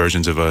emasculated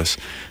versions of us.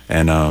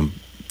 And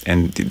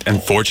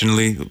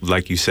unfortunately,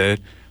 like you said,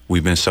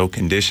 we've been so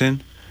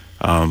conditioned.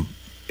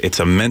 It's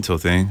a mental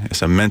thing.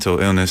 It's a mental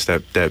illness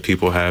that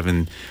people have,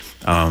 and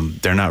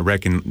they're not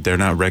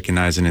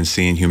recognizing and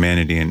seeing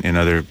humanity in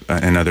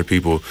other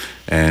people.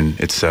 And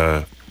it's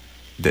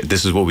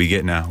this is what we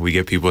get now. We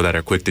get people that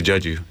are quick to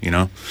judge you.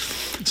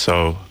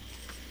 So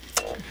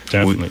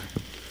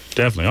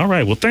Definitely. All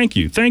right. Well, thank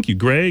you,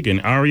 Greg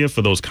and Aria,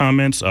 for those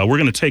comments. We're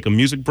going to take a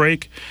music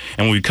break,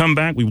 and when we come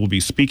back, we will be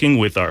speaking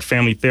with our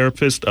family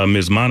therapist,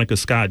 Ms. Monika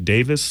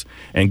Scott-Davis,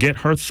 and get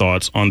her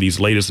thoughts on these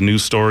latest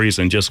news stories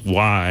and just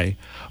why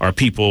are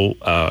people,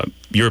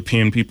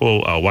 European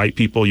people, white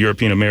people,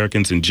 European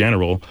Americans in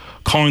general,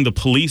 calling the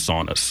police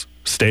on us.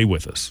 Stay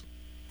with us.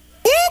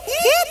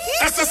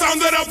 That's the sound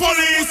of the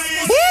police.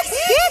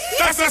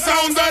 That's the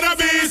sound of the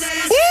beast.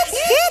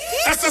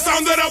 That's the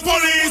sound of the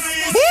police.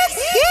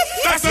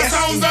 That's the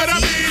sound of the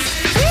beast.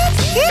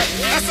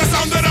 That's the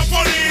sound of the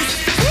police.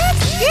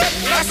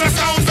 That's the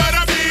sound of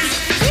the beast.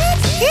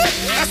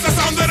 That's the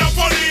sound of the police.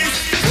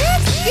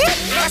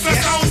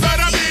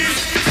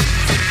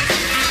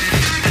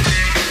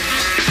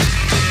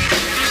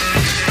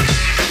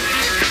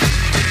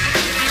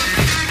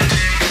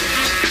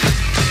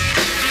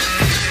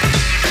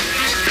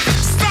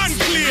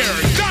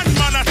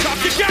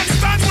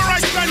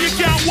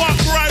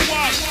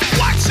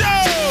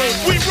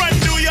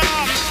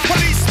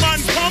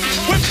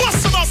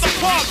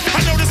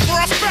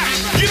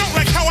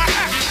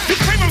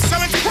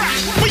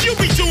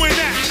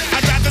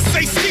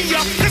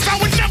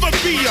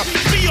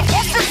 overseer. Be an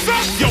officer,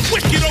 you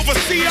wicked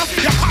overseer.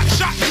 You hot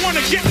shot,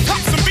 wanna get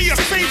props and be a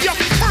savior.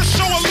 First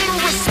show a little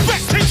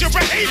respect, change your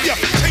behavior,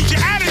 change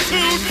your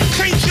attitude,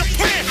 change your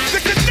plan.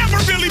 There can never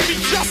really be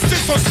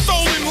justice or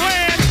stolen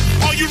land.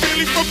 Are you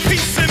really for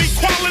peace and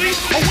equality?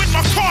 Or when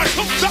my car's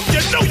hooked up,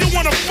 you know you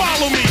wanna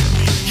follow me.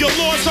 Your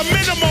laws are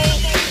minimal,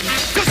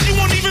 cause you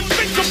won't even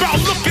think about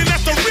looking at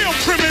the real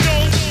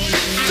criminal.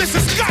 This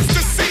has got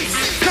to cease,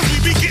 cause we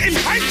be getting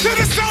hyped to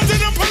the sound of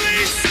the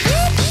police.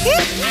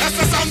 That's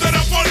the sound of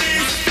the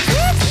police.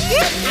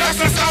 That's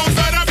the sound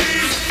of the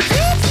beast.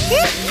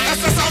 That's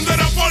the sound of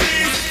the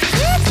police.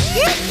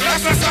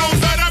 That's the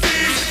sound of the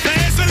beast.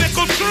 There's a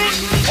little truth.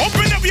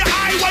 Open up your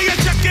eye while you're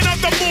checking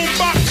out the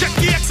boombox. Check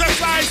the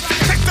exercise.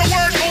 Take the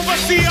word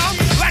overseer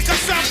like a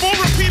sample.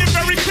 Repeat it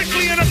very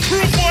quickly in a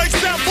crew, for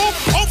example.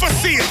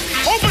 Overseer,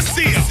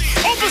 overseer,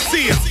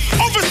 overseer,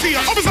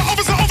 overseer, officer,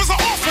 officer, officer,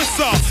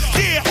 officer.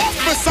 Yeah,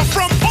 officer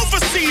from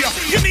overseer.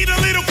 You need a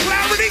little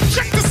clarity?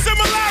 Check the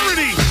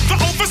similarity. The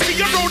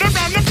overseer rode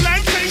around the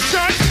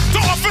plantation.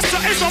 The officer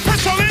is on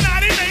patrol in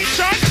our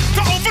nation.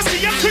 The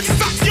overseer could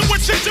stop you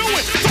what you're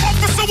doing. The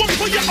officer will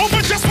pull you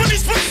over just when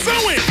he's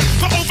pursuing.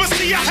 The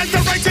overseer had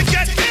the right to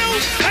get ill.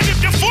 And if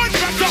you fought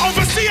back, the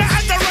overseer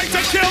had the right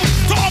to kill.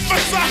 The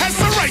officer has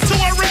the right to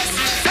arrest.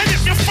 And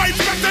if you fight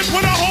back, then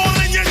put a hole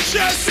in your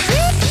chest.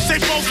 They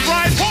both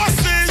ride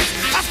horses.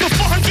 After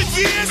 400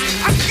 years,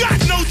 I've got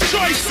no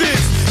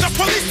choices. The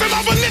police them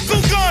have a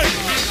little gun.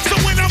 So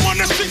when I'm on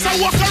the streets, I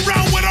walk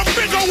around with a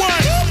bigger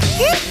one.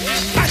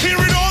 I hear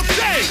it all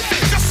day,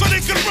 just so they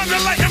can run the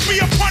light and be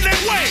upon their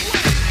way.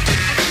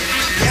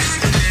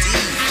 Yes,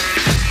 indeed.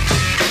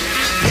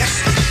 Yes,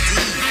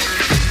 indeed.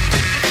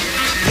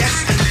 Yes,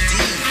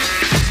 indeed.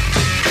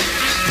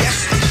 Yes,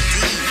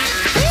 indeed.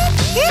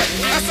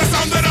 That's the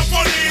sound of the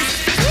police.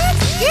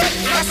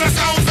 That's the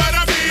sound of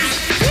the beast.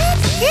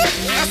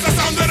 That's the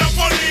sound of the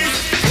police.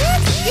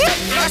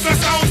 That's the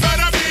sound of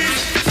the beast.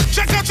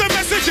 Check out the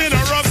message in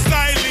a rough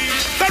style.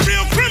 The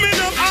real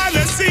criminal on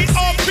the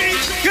COP.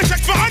 You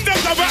check for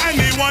undercover and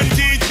they want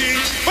GG.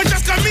 But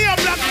just cause me a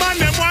black man,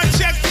 them want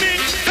check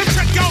me. Them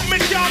check out me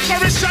car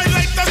for it shine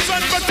like the sun.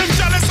 But them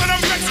jealous of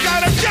them vex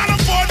guy, them can't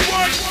afford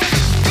one.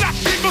 Black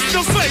people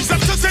still slaves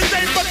up to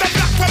today. But the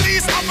black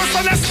police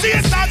officer, let's see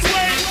it that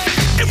way.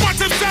 He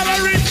wants his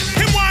salary,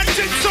 he wants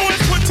it, so he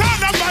put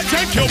on a badge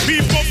and kill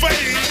people for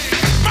it.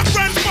 My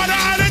grandfather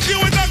had to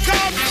deal with the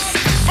cops.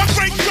 My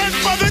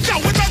great-grandfather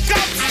dealt with the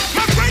cops.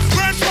 My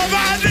great-grandfather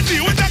had to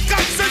deal with the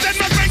cops. And then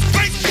my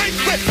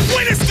great-great-great-great,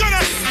 when it's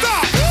gonna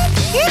stop?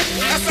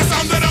 That's the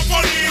sound of the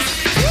police.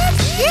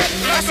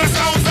 That's the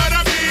sound of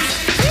the beast.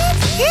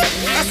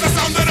 That's the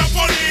sound of the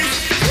police.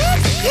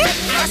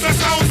 That's the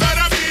sound of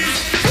the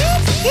beast.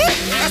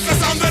 That's the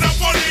sound of the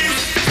police.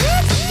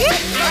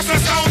 That's the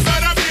sound of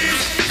the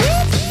beast.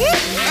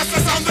 That's the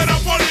sound of the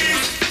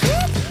police.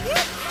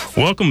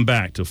 Welcome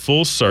back to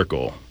Full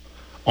Circle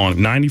on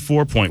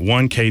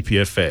 94.1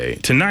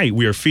 KPFA. Tonight,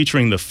 we are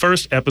featuring the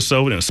first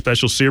episode in a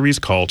special series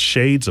called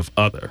Shades of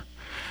Other.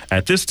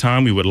 At this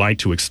time, we would like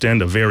to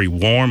extend a very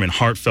warm and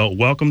heartfelt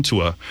welcome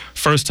to a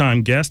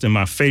first-time guest and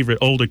my favorite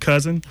older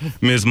cousin,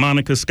 Ms.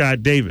 Monika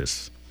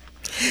Scott-Davis.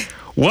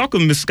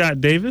 Welcome, Ms.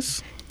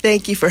 Scott-Davis.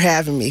 Thank you for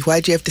having me.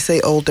 Why'd you have to say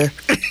older?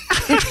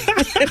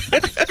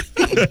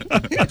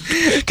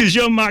 Because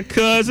you're my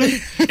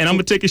cousin, and I'm going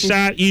to take a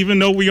shot even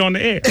though we on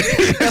the air.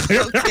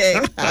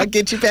 Okay, I'll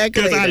get you back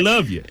later. Because I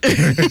love you.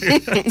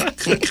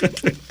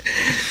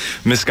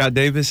 Ms.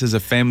 Scott-Davis is a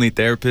family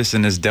therapist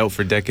and has dealt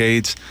for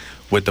decades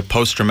with the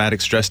post-traumatic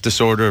stress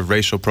disorder of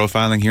racial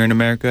profiling here in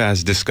America,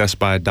 as discussed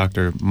by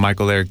Dr.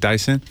 Michael Eric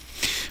Dyson.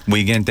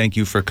 We again thank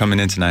you for coming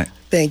in tonight.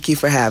 Thank you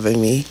for having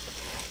me.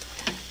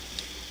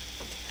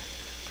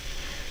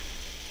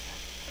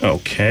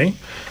 Okay.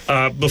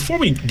 Before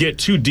we get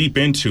too deep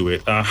into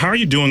it, how are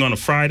you doing on a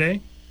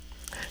Friday?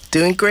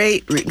 Doing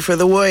great. Rooting for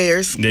the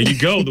Warriors. There you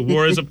go. The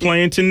Warriors are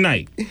playing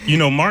tonight. You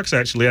know, Mark's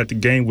actually at the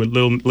game with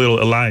little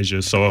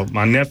Elijah, so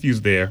my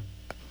nephew's there.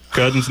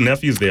 Cousin's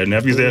nephew's there.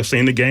 Nephew's there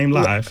seeing the game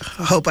live.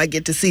 I hope I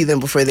get to see them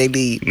before they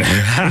leave.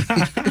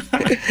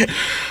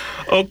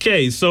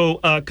 Okay, so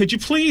could you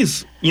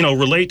please,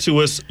 relate to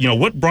us,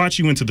 what brought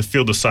you into the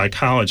field of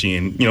psychology,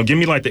 and, give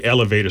me like the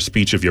elevator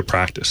speech of your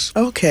practice.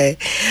 Okay.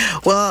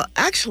 Well,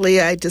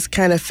 actually, I just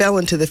kind of fell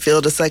into the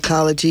field of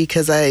psychology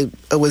because I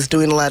was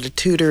doing a lot of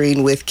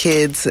tutoring with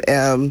kids,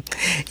 in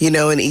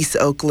East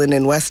Oakland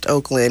and West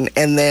Oakland,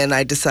 and then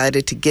I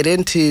decided to get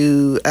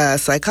into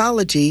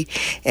psychology,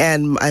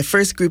 and my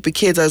first group of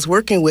kids I was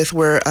working with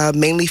were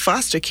mainly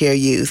foster care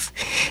youth,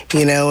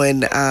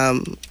 and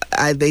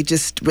they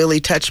just really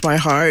touched my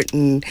heart,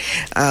 and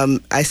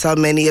I saw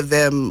many of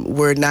them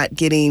were not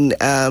getting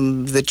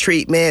the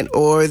treatment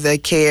or the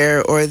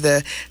care or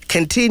the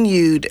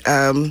continued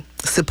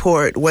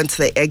support once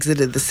they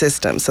exited the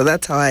system. So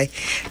that's how I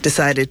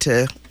decided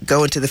to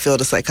go into the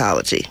field of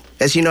psychology.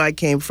 As you know, I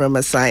came from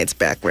a science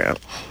background.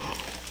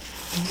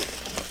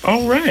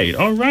 All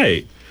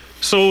right.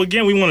 So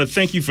again, we want to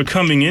thank you for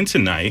coming in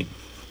tonight.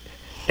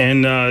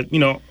 And,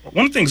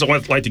 one of the things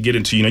I'd like to get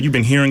into, you've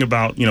been hearing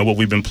about, what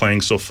we've been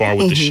playing so far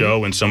with the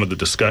show and some of the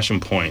discussion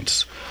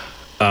points.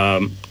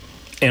 And,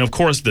 of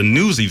course, the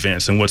news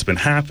events and what's been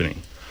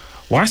happening.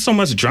 Why so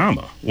much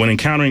drama when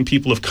encountering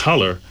people of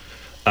color?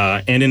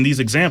 And in these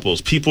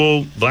examples,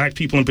 black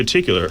people in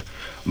particular,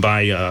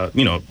 by,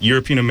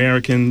 European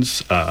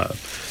Americans,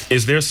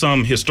 is there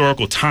some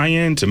historical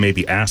tie-in to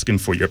maybe asking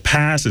for your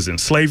past? Is it in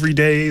slavery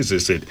days?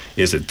 Is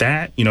it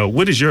that?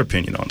 What is your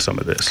opinion on some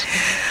of this?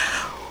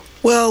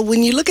 Well,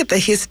 when you look at the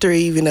history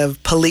even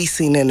of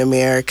policing in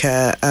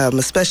America,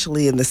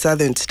 especially in the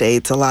southern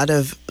states, a lot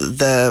of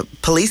the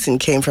policing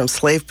came from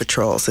slave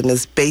patrols and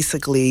is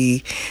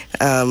basically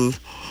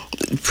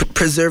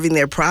preserving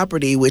their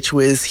property, which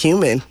was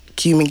human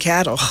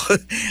cattle,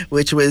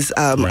 which was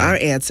our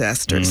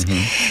ancestors.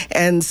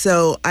 And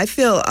so I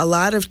feel a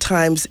lot of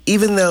times,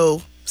 even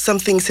though some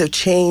things have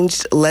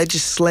changed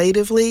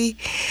legislatively,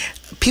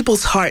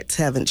 people's hearts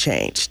haven't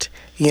changed.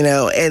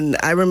 And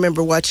I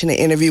remember watching an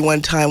interview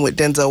one time with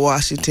Denzel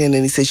Washington,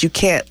 and he says, you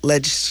can't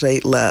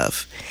legislate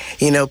love.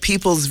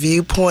 People's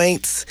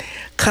viewpoints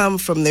come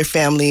from their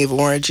family of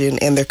origin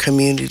and their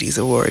communities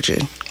of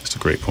origin. That's a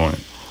great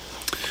point.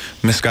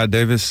 Ms.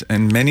 Scott-Davis,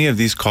 in many of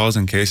these calls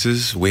and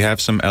cases, we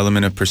have some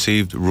element of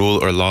perceived rule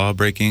or law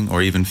breaking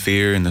or even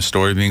fear in the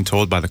story being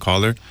told by the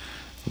caller.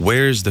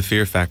 Where's the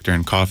fear factor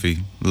in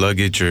coffee,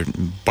 luggage, or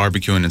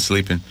barbecuing and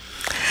sleeping?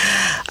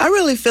 I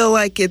really feel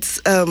like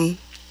it's...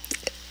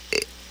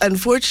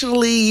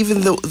 Unfortunately,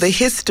 even the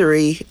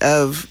history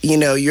of,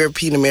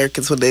 European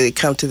Americans when they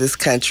come to this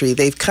country,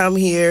 they've come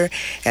here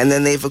and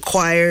then they've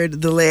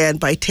acquired the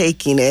land by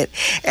taking it.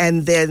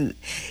 And then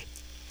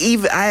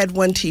I had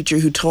one teacher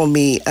who told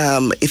me,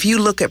 if you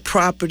look at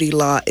property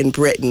law in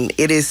Britain,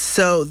 it is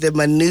the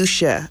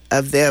minutia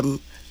of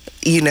them,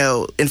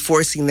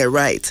 enforcing their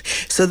rights.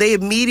 So they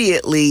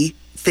immediately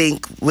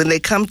think when they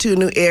come to a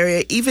new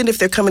area, even if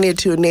they're coming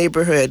into a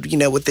neighborhood,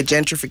 with the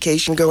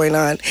gentrification going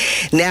on,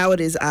 now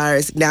it is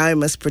ours, now I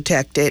must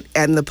protect it,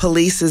 and the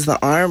police is the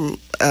arm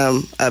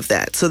of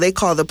that. So they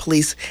call the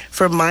police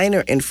for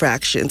minor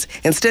infractions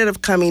instead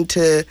of coming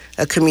to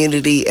a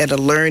community and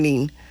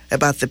learning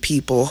about the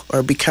people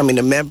or becoming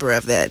a member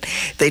of that.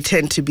 They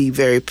tend to be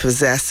very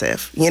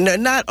possessive.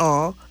 Not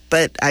all,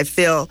 but I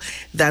feel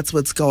that's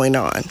what's going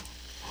on.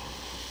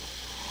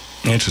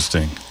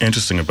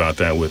 Interesting about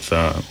that with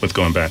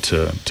going back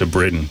to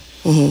Britain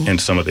and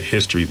some of the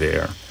history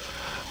there.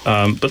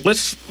 But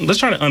let's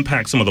try to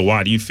unpack some of the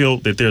why. Do you feel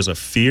that there's a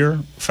fear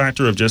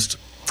factor of just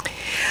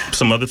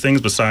some other things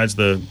besides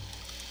the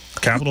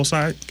capital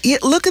side? Yeah,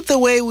 look at the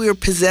way we were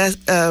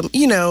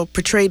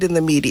portrayed in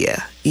the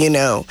media.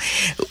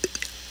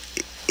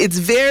 It's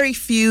very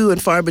few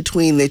and far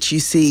between that you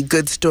see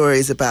good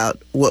stories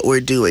about what we're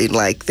doing.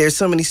 Like, there's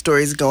so many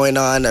stories going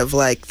on of,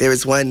 like, there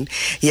was one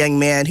young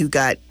man who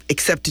got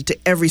accepted to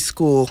every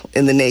school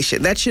in the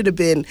nation. That should have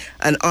been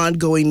an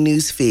ongoing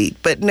news feed.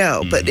 But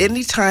no, but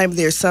anytime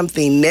there's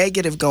something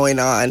negative going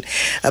on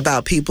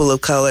about people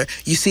of color,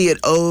 you see it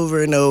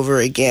over and over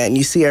again.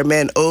 You see our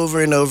men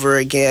over and over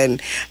again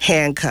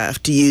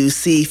handcuffed. You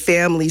see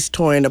families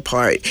torn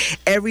apart.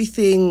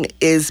 Everything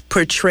is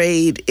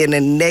portrayed in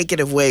a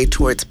negative way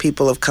towards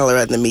people of color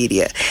on the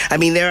media. I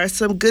mean, there are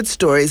some good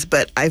stories,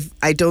 but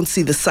I don't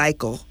see the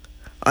cycle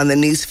on the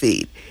news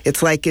feed.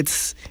 It's like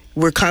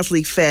we're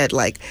constantly fed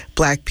like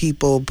black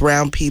people,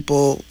 brown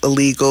people,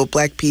 illegal,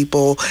 black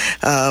people,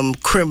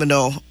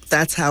 criminal.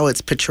 That's how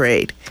it's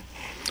portrayed.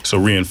 So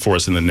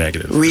reinforcing the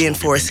negative.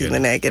 Reinforcing the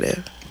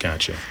negative.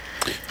 Gotcha.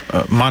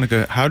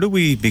 Monika, how do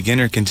we begin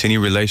or continue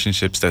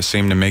relationships that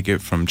seem to make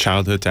it from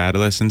childhood to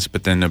adolescence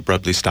but then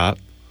abruptly stop?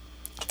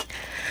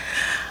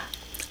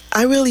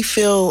 I really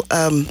feel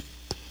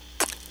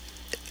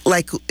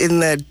like in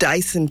the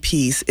Dyson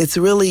piece, it's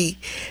really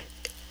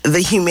the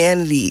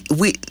humanity.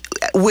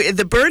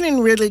 The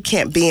burden really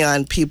can't be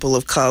on people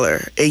of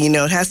color.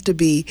 It has to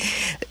be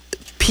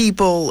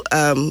people,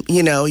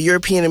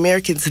 European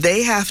Americans.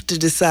 They have to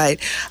decide,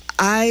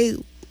 I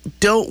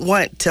don't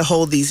want to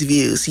hold these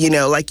views.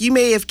 Like you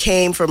may have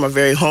came from a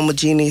very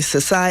homogeneous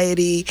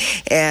society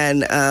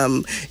and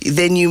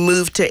then you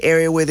move to an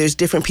area where there's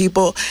different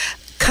people.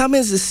 Come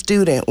as a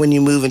student when you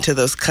move into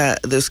those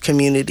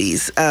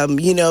communities.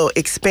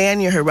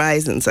 Expand your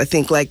horizons. I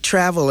think like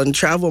travel, and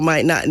travel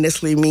might not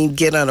necessarily mean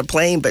get on a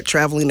plane, but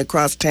traveling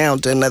across town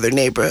to another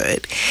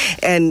neighborhood.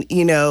 And,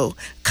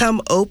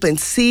 come open,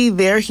 see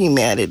their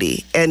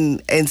humanity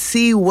and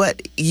see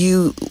what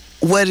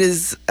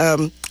is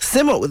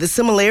similar with the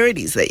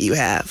similarities that you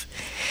have.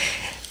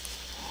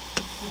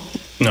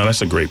 No,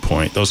 that's a great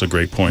point. Those are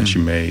great points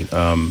you made.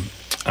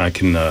 I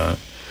can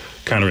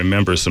kind of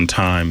remember some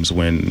times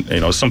when,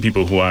 some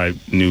people who I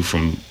knew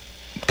from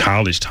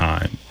college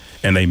time,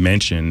 and they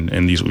mentioned,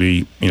 and these would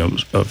be,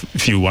 a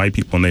few white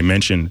people, and they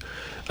mentioned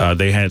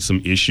they had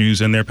some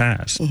issues in their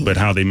past, but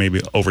how they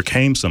maybe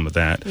overcame some of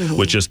that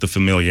with just the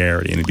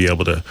familiarity and to be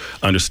able to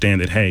understand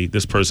that, hey,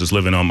 this person's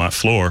living on my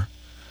floor,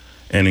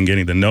 and in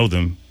getting to know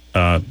them,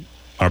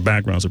 our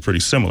backgrounds are pretty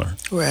similar,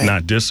 right,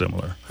 not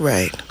dissimilar.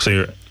 Right. So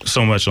you're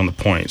so much on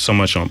point.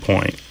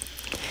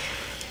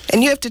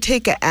 And you have to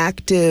take an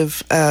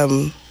active,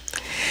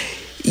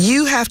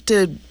 you have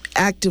to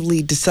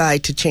actively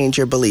decide to change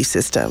your belief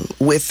system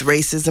with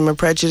racism or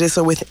prejudice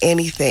or with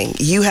anything.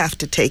 You have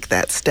to take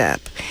that step.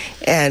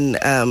 And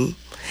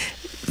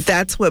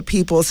that's what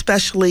people,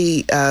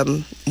 especially,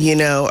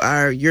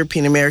 our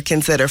European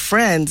Americans that are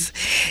friends,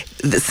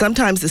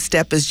 sometimes the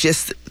step is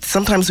just,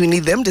 sometimes we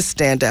need them to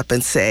stand up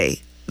and say,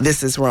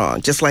 this is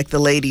wrong, just like the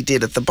lady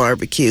did at the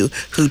barbecue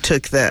who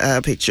took the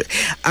picture.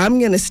 I'm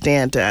going to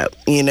stand up,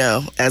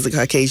 as a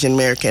Caucasian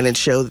American and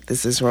show that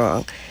this is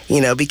wrong,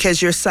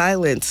 because your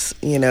silence,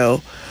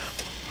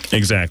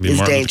 Exactly.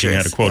 Martin Luther King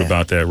had a quote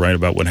about that, right?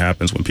 About what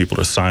happens when people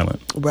are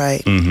silent.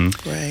 Right.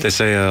 Mm-hmm. Right. They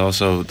say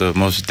also the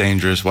most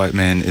dangerous white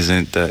man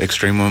isn't the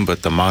extreme one,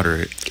 but the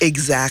moderate.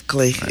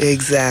 Exactly. Right.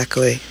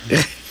 Exactly.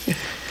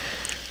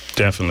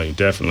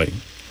 Definitely.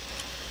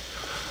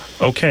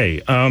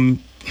 Okay.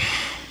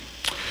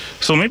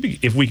 So maybe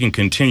if we can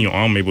continue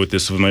on maybe with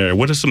this familiarity,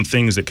 what are some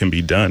things that can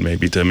be done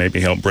maybe to maybe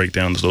help break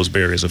down those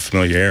barriers of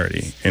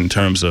familiarity in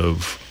terms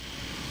of,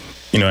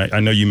 I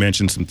know you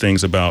mentioned some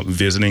things about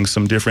visiting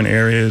some different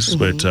areas,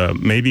 but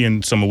maybe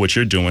in some of what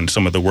you're doing,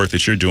 some of the work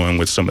that you're doing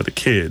with some of the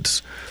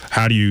kids,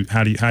 how do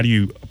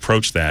you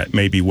approach that?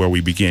 Maybe where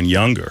we begin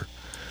younger,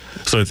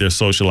 so that they're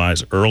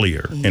socialized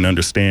earlier and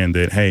understand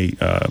that, hey,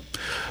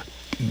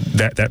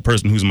 that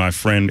person who's my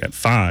friend at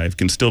 5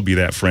 can still be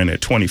that friend at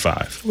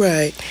 25.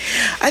 Right.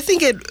 I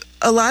think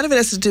a lot of it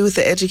has to do with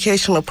the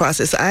educational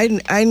process.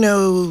 I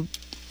know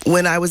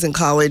when I was in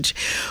college,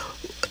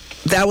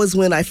 that was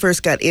when I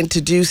first got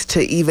introduced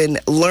to even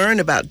learn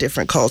about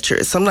different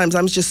cultures. Sometimes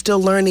I'm just still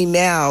learning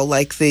now,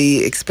 like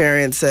the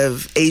experience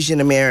of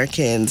Asian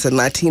Americans and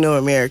Latino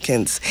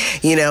Americans,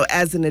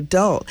 as an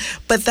adult.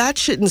 But that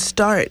shouldn't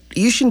start.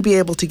 You shouldn't be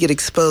able to get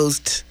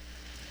exposed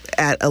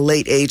at a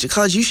late age of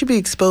college. You should be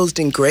exposed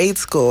in grade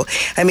school.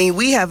 I mean,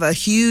 we have a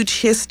huge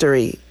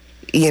history,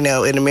 in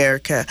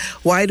America.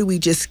 Why do we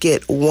just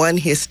get one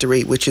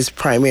history, which is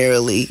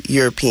primarily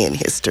European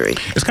history?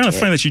 It's kind of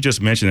funny that you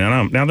just mentioned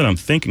that. Now that I'm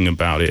thinking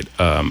about it,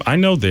 I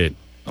know that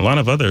a lot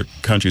of other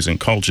countries and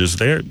cultures,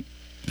 they're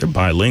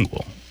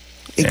bilingual.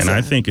 Exactly. And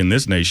I think in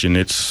this nation,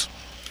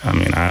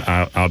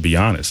 I'll be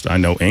honest, I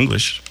know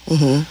English.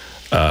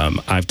 Mm-hmm.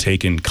 I've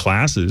taken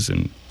classes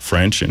in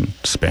French and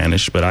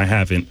Spanish, but I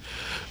haven't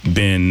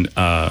been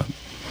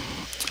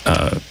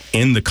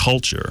in the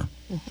culture,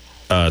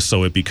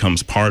 so it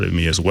becomes part of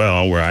me as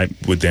well, where I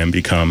would then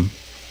become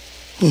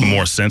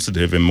more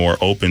sensitive and more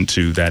open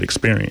to that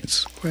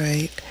experience.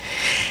 Right.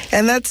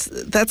 And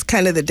that's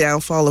kind of the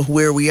downfall of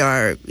where we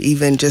are,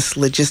 even just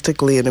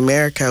logistically in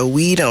America.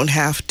 We don't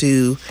have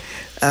to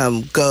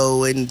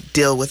go and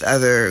deal with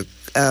other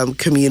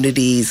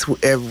communities,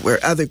 where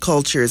other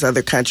cultures,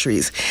 other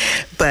countries,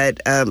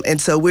 but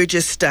and so we're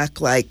just stuck.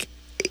 Like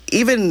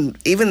even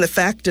the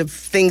fact of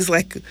things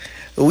like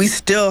we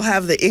still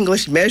have the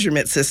English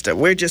measurement system.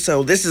 We're just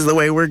this is the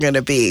way we're going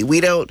to be.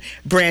 We don't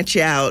branch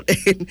out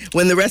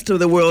when the rest of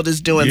the world is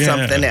doing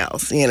something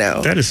else.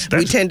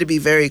 We tend to be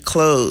very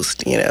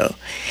closed.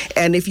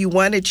 And if you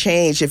want to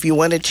change,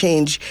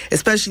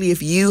 especially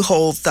if you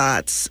hold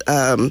thoughts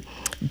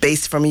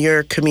based from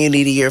your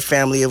community, your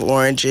family of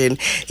origin,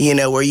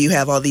 where you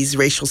have all these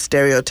racial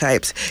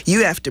stereotypes,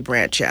 you have to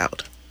branch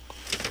out.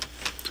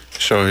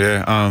 Sure,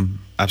 yeah,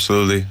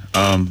 absolutely.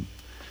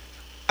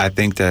 I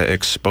think that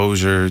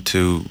exposure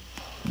to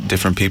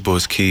different people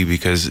is key,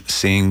 because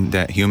seeing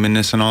that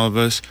humanness in all of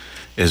us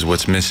is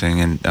what's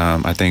missing. And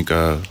I think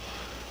Brother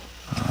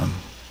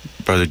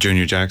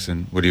Junior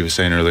Jackson, what he was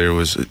saying earlier,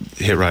 was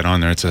hit right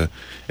on there.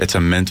 It's a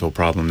mental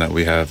problem that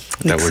we have,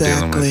 that we're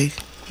dealing with.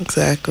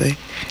 Exactly.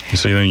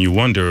 So then you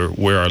wonder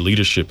where our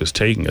leadership is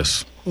taking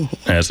us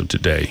as of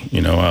today.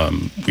 We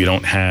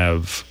don't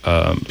have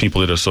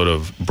people that are sort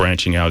of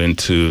branching out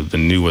into the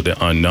new or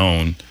the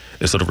unknown.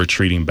 They're sort of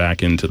retreating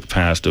back into the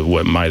past of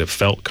what might have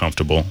felt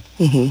comfortable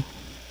in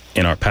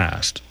our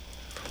past.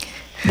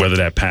 Whether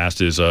that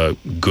past is a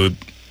good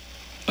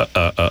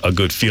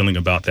feeling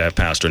about that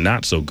past or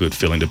not so good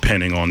feeling,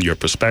 depending on your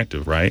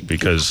perspective, right?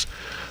 Because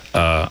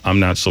I'm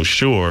not so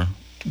sure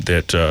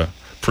that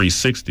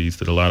pre-60s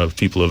that a lot of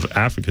people of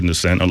African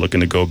descent are looking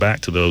to go back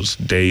to those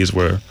days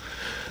where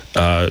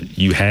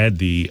you had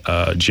the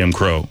Jim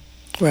Crow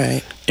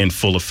in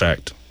full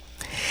effect.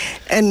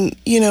 And,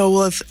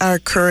 with our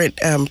current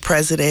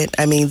president,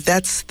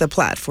 that's the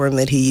platform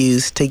that he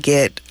used to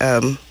get,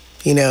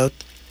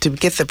 to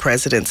get the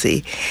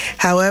presidency.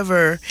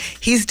 However,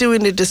 he's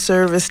doing a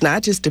disservice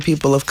not just to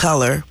people of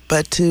color,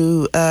 but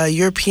to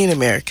European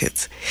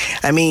Americans.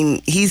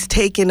 He's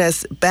taken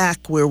us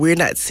back where we're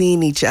not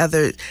seeing each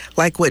other,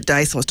 like what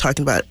Dyson was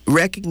talking about,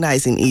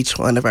 recognizing each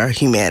one of our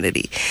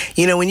humanity.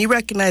 When you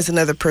recognize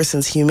another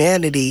person's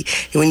humanity,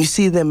 when you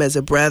see them as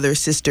a brother,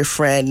 sister,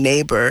 friend,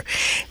 neighbor,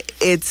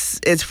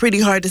 it's pretty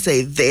hard to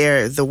say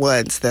they're the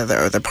ones that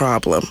are the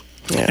problem.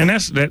 Yeah. And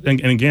that's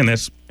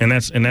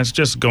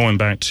just going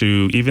back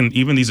to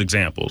even these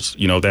examples,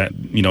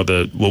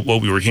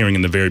 what we were hearing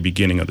in the very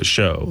beginning of the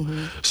show.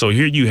 Mm-hmm. So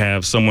here you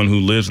have someone who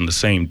lives in the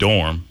same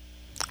dorm,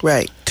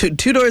 right?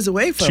 Two doors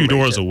away from two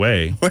doors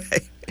away,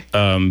 right?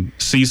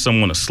 sees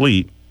someone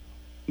asleep,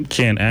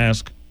 can't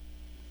ask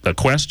a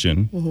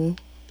question,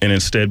 and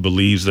instead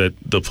believes that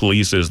the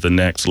police is the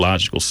next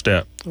logical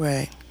step.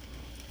 Right.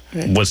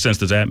 What sense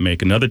does that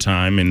make? Another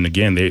time, and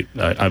again,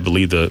 I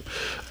believe the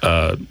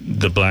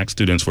black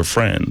students were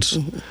friends.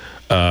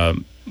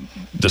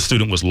 The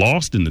student was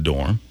lost in the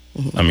dorm.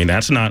 I mean,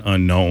 that's not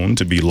unknown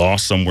to be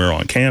lost somewhere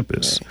on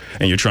campus,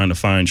 and you're trying to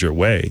find your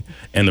way.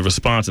 And the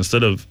response,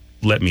 instead of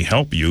 "let me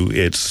help you,"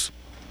 it's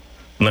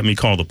 "let me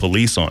call the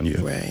police on you."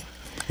 Right.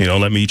 You know,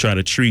 let me try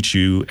to treat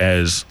you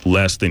as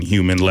less than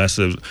human, less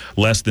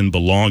than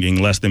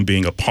belonging, less than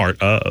being a part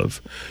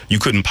of. You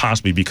couldn't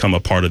possibly become a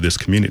part of this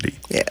community.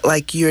 Yeah,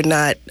 like you're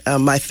not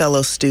my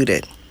fellow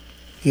student.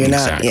 You're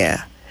Exactly. not.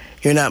 Yeah,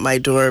 you're not my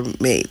dorm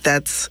mate.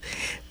 That's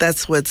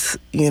what's,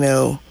 you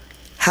know.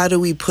 How do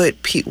we put?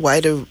 Why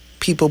do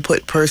people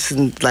put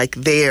person like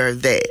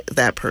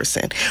that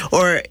person?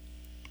 Or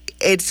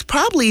it's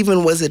probably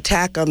even was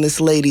attack on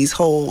this lady's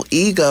whole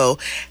ego.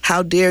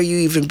 How dare you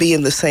even be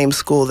in the same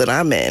school that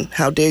I'm in?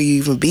 How dare you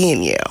even be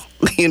in Yale?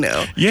 You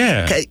know?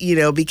 Yeah. You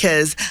know,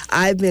 because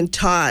I've been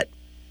taught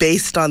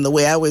based on the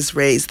way I was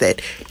raised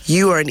that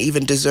you aren't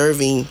even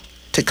deserving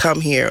to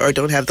come here or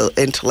don't have the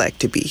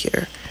intellect to be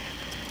here.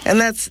 And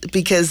that's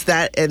because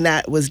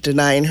that was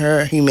denying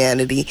her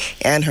humanity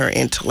and her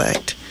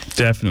intellect.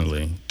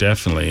 Definitely.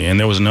 And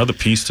there was another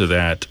piece to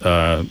that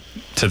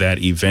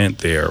event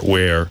there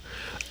where,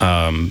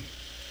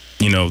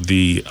 you know,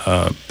 the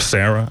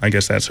Sarah, I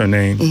guess that's her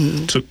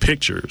name, took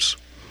pictures,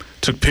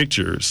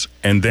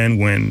 and then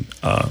when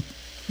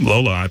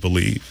Lola, I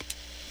believe,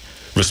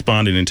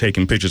 responded and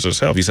taking pictures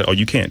herself, he said, "Oh,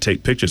 you can't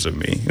take pictures of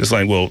me." It's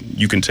like, well,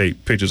 you can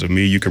take pictures of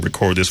me, you can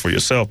record this for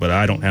yourself, but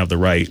I don't have the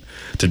right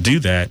to do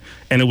that.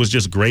 And it was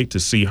just great to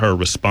see her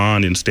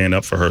respond and stand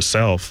up for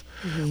herself,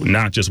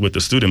 not just with the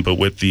student, but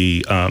with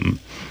the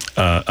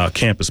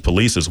campus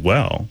police as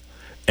well,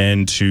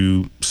 and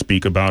to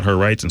speak about her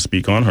rights and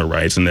speak on her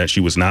rights, and that she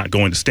was not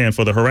going to stand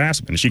for the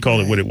harassment. She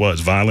called it what it was,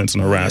 violence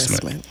and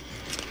harassment.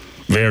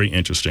 Very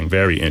interesting,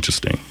 very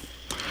interesting.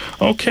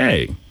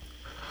 Okay.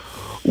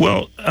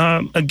 Well,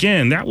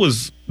 again, that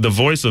was the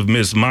voice of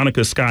Ms.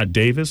 Monika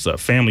Scott-Davis, a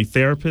family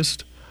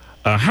therapist.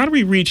 How do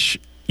we reach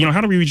you? How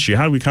do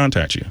we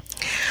contact you?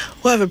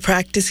 Well, I have a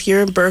practice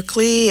here in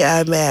Berkeley.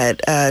 I'm at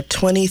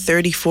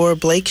 2034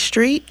 Blake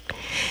Street,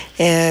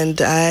 and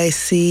I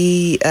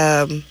see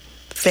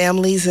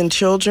families and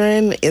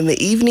children in the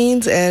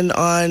evenings and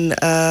on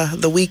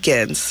the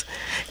weekends,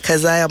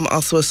 because I am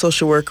also a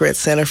social worker at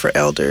Center for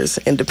Elders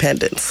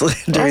Independence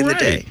during the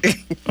day.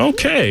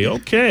 Okay.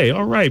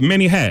 All right.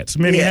 Many hats.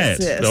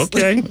 Yes.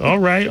 Okay. All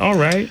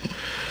right.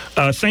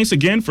 Thanks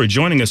again for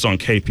joining us on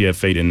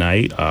KPFA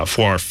tonight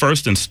for our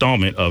first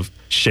installment of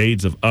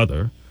Shades of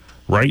Other,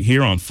 right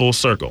here on Full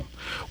Circle.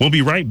 We'll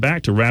be right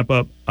back to wrap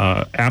up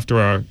after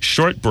our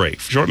short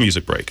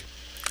music break.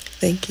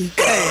 Thank you.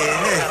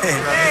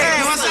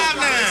 Hey, what's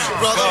happening?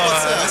 Brother,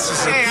 what's up? This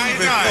is a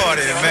big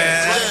party,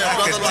 man. Yeah,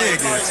 I can dig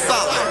it.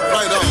 Stop it.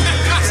 Right on.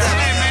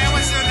 Hey, man,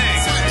 what's your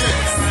name?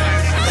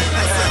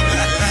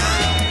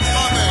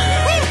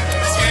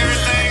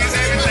 Everything is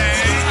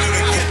everything.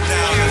 Get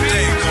down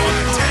today, boy.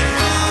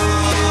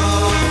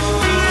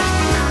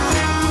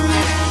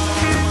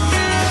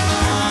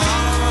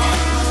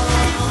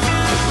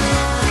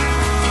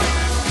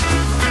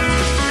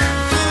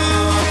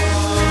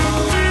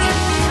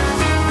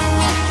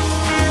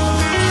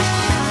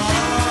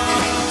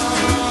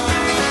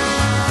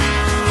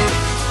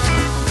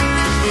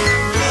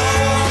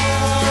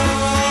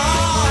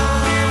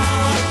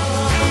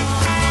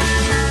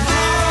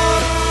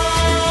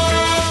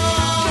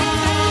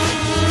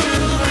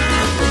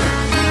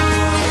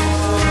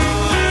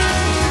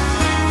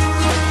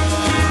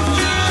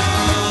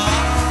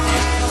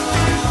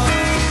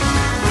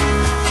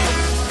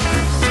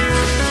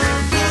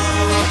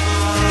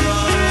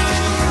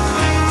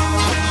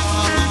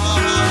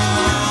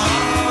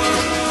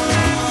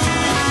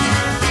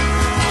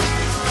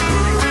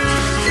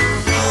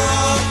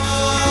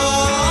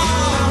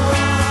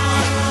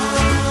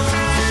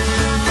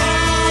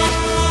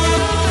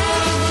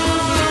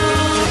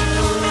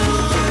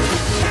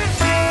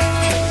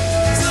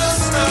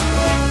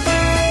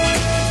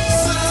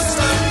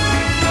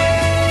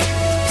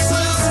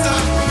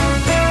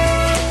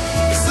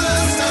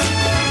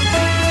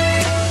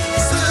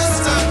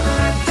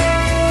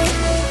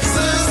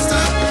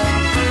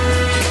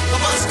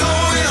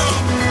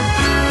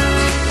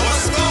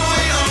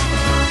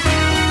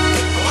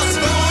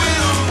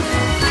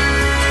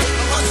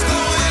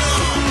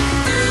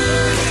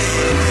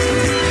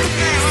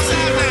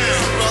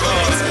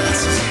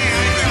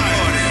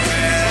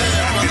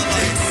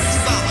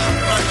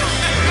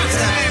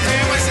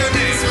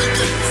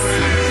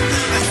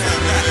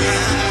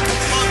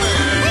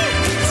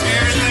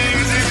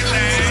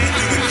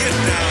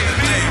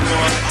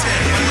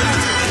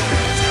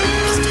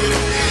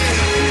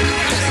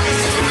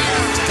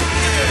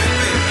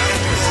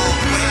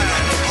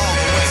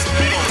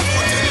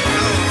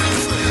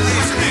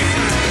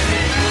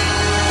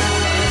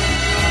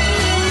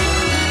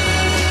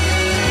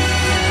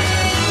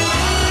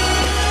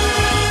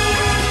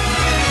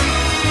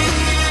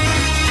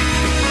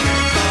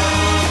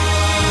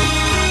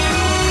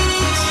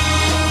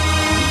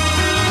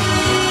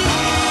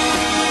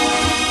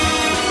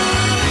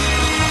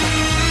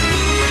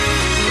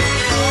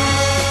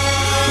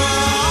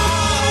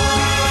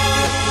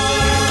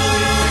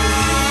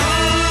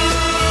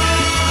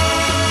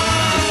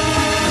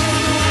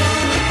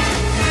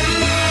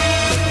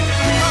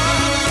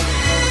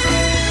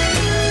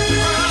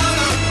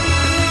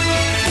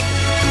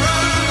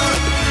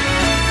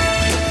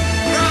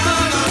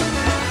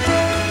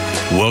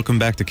 Welcome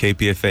back to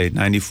KPFA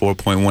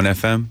 94.1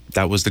 FM.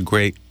 That was the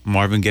great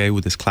Marvin Gaye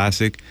with his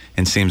classic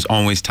and seems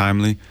always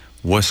timely,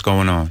 What's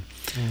Going On.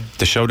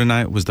 The show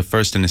tonight was the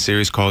first in a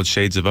series called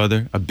Shades of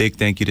Other. A big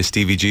thank you to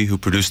Stevie G, who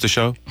produced the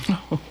show.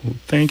 Oh,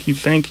 thank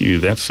you.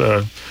 That's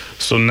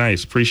so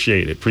nice.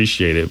 Appreciate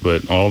it.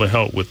 But all the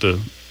help with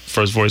the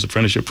First Voice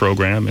Apprenticeship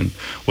Program and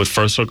what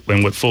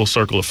Full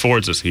Circle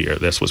affords us here,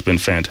 that's what's been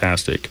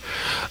fantastic.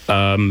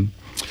 And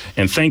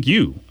thank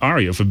you,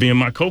 Aria, for being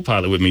my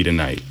co-pilot with me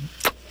tonight.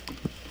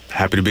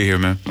 Happy to be here,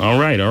 man. All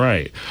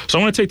right. So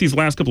I want to take these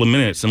last couple of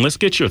minutes and let's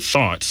get your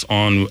thoughts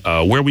on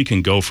where we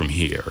can go from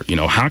here. You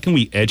know, how can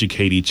we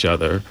educate each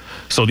other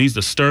so these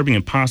disturbing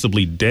and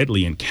possibly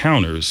deadly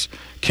encounters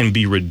can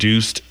be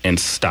reduced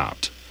and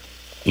stopped?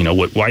 You know,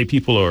 what white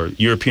people or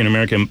European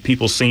American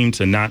people seem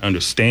to not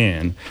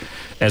understand,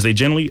 as they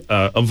generally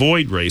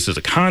avoid race as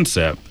a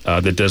concept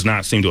that does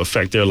not seem to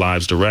affect their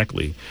lives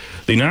directly.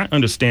 They do not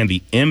understand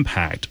the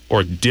impact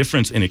or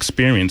difference in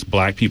experience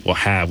black people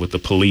have with the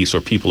police or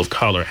people of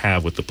color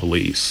have with the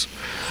police.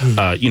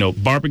 You know,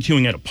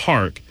 barbecuing at a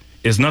park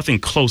is nothing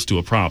close to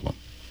a problem,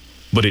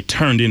 but it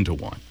turned into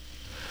one.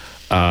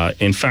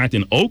 In fact,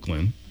 in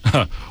Oakland,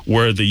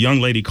 where the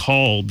young lady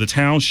called, the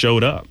town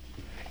showed up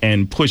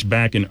and pushed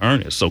back in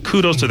earnest. So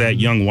kudos to that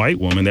young white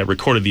woman that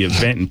recorded the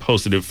event and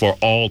posted it for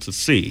all to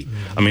see.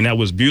 I mean, that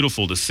was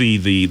beautiful to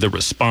see the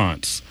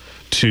response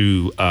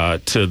to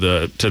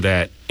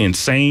that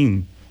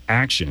insane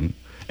action,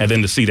 and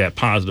then to see that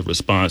positive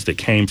response that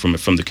came from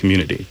the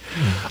community.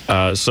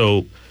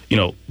 So, you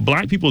know,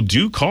 black people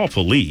do call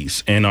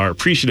police and are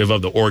appreciative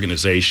of the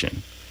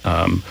organization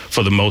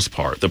for the most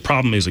part. The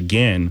problem is,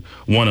 again,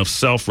 one of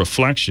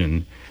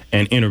self-reflection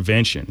and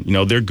intervention. You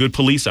know, there are good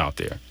police out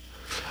there.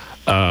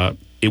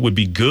 It would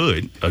be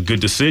a good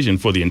decision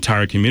for the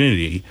entire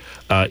community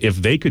if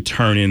they could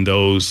turn in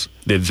those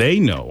that they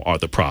know are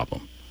the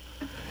problem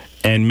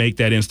and make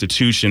that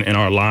institution and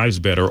our lives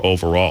better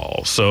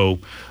overall. So,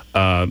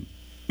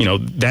 you know,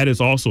 that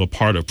is also a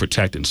part of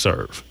protect and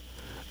serve.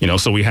 You know,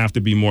 so we have to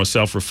be more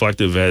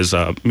self-reflective, as,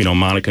 you know,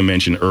 Monika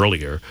mentioned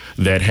earlier,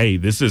 that, hey,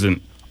 this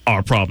isn't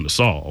our problem to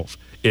solve.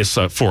 It's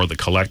for the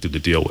collective to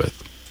deal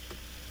with.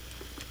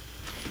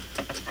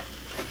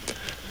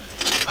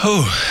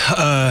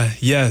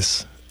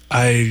 Yes.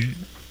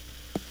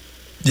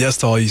 Yes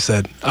to all you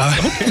said.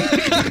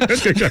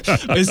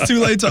 It's too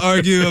late to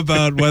argue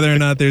about whether or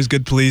not there's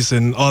good police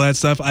and all that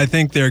stuff. I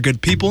think they're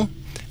good people,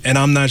 and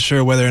I'm not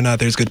sure whether or not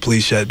there's good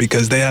police yet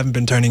because they haven't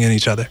been turning in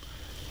each other.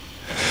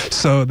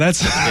 So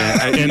that's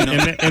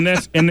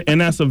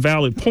and that's a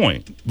valid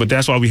point. But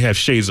that's why we have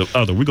shades of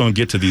other. We're going to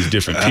get to these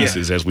different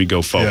pieces as we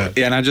go forward.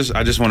 Yeah, and I just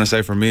want to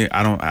say, for me,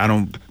 I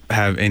don't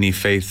have any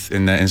faith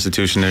in that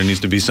institution. There needs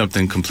to be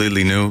something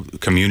completely new,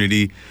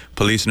 community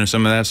policing or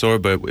some of that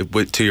sort.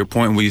 But to your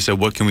point, where you said,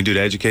 what can we do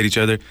to educate each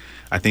other?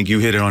 I think you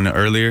hit it on it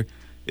earlier,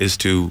 is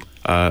to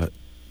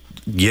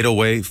get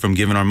away from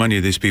giving our money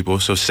to these people.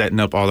 So setting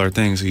up all our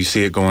things. You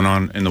see it going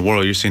on in the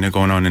world. You're seeing it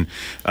going on in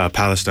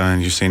Palestine.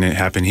 You're seeing it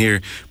happen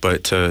here.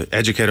 But to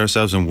educate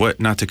ourselves on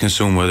what not to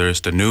consume, whether it's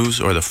the news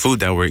or the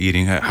food that we're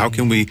eating, how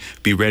can we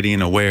be ready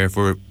and aware if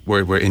we're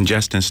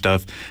ingesting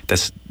stuff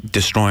that's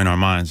destroying our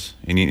minds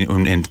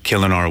and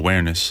killing our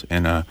awareness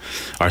and our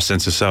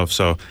sense of self.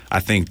 So I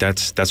think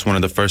that's one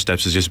of the first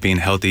steps, is just being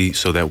healthy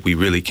so that we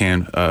really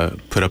can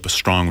put up a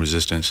strong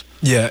resistance.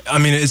 Yeah, I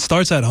mean, it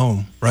starts at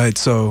home, right?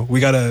 So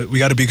we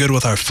gotta be good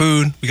with our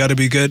food. We gotta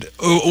be good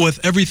with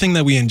everything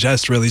that we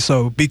ingest, really.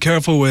 So be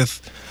careful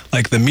with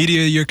like the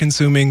media you're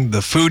consuming,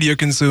 the food you're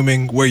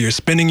consuming, where you're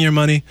spending your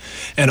money,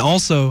 and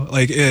also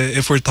like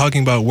if we're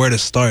talking about where to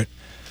start.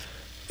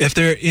 If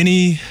there are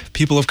any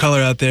people of color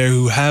out there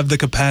who have the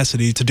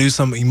capacity to do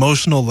some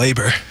emotional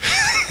labor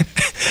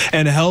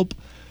and help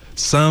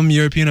some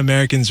European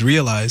Americans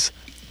realize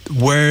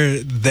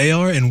where they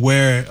are and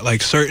where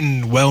like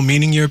certain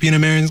well-meaning European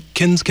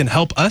Americans can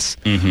help us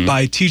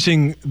by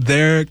teaching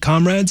their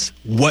comrades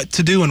what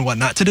to do and what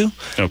not to do,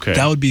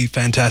 that would be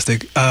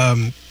fantastic.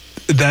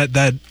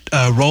 That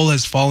role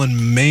has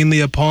fallen mainly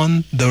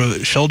upon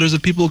the shoulders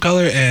of people of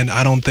color, and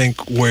I don't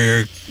think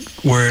we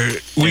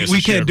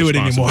can't do it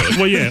anymore.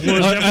 Well, yeah, well,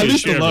 it's definitely a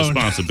shared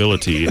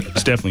responsibility.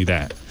 It's definitely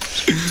that.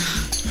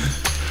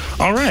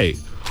 All right.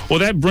 Well,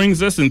 that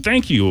brings us, and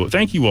thank you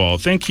all.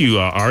 Thank you,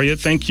 Aria.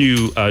 Thank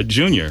you,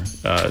 Junior.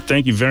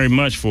 Thank you very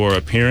much for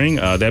appearing.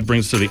 That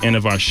brings us to the end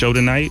of our show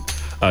tonight.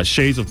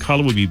 Shades of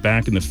Color will be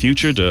back in the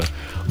future to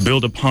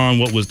build upon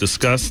what was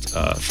discussed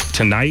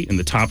tonight in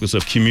the topics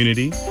of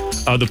community,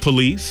 the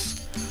police,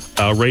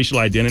 racial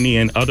identity,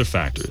 and other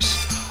factors.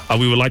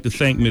 We would like to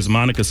thank Ms.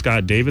 Monika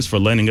Scott-Davis for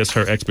lending us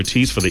her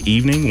expertise for the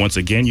evening. Once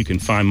again, you can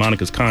find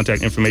Monika's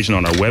contact information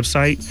on our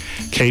website,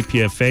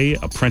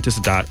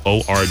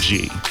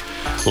 kpfaapprentice.org.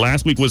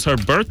 Last week was her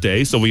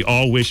birthday, so we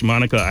all wish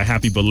Monika a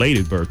happy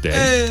belated birthday.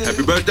 Hey.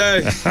 Happy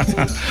birthday.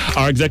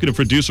 Our executive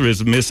producer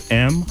is Miss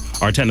M.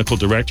 Our technical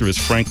director is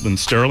Franklin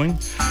Sterling.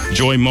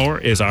 Joy Moore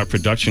is our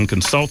production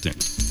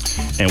consultant.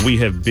 And we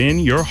have been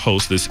your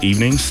host this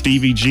evening,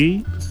 Stevie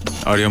G.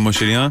 Aria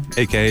Moshirian,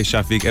 a.k.a.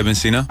 Shafiq Ebn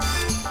Sina.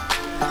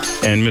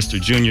 And Mr.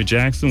 Junior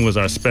Jackson was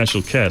our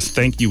special guest.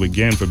 Thank you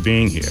again for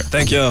being here.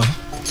 Thank you.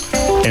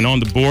 And on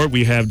the board,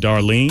 we have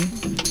Darlene.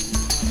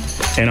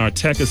 And our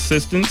tech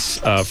assistants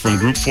from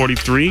Group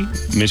 43,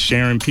 Miss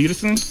Sharon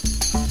Peterson.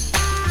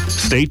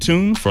 Stay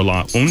tuned for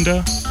La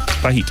Onda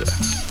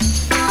Bajita.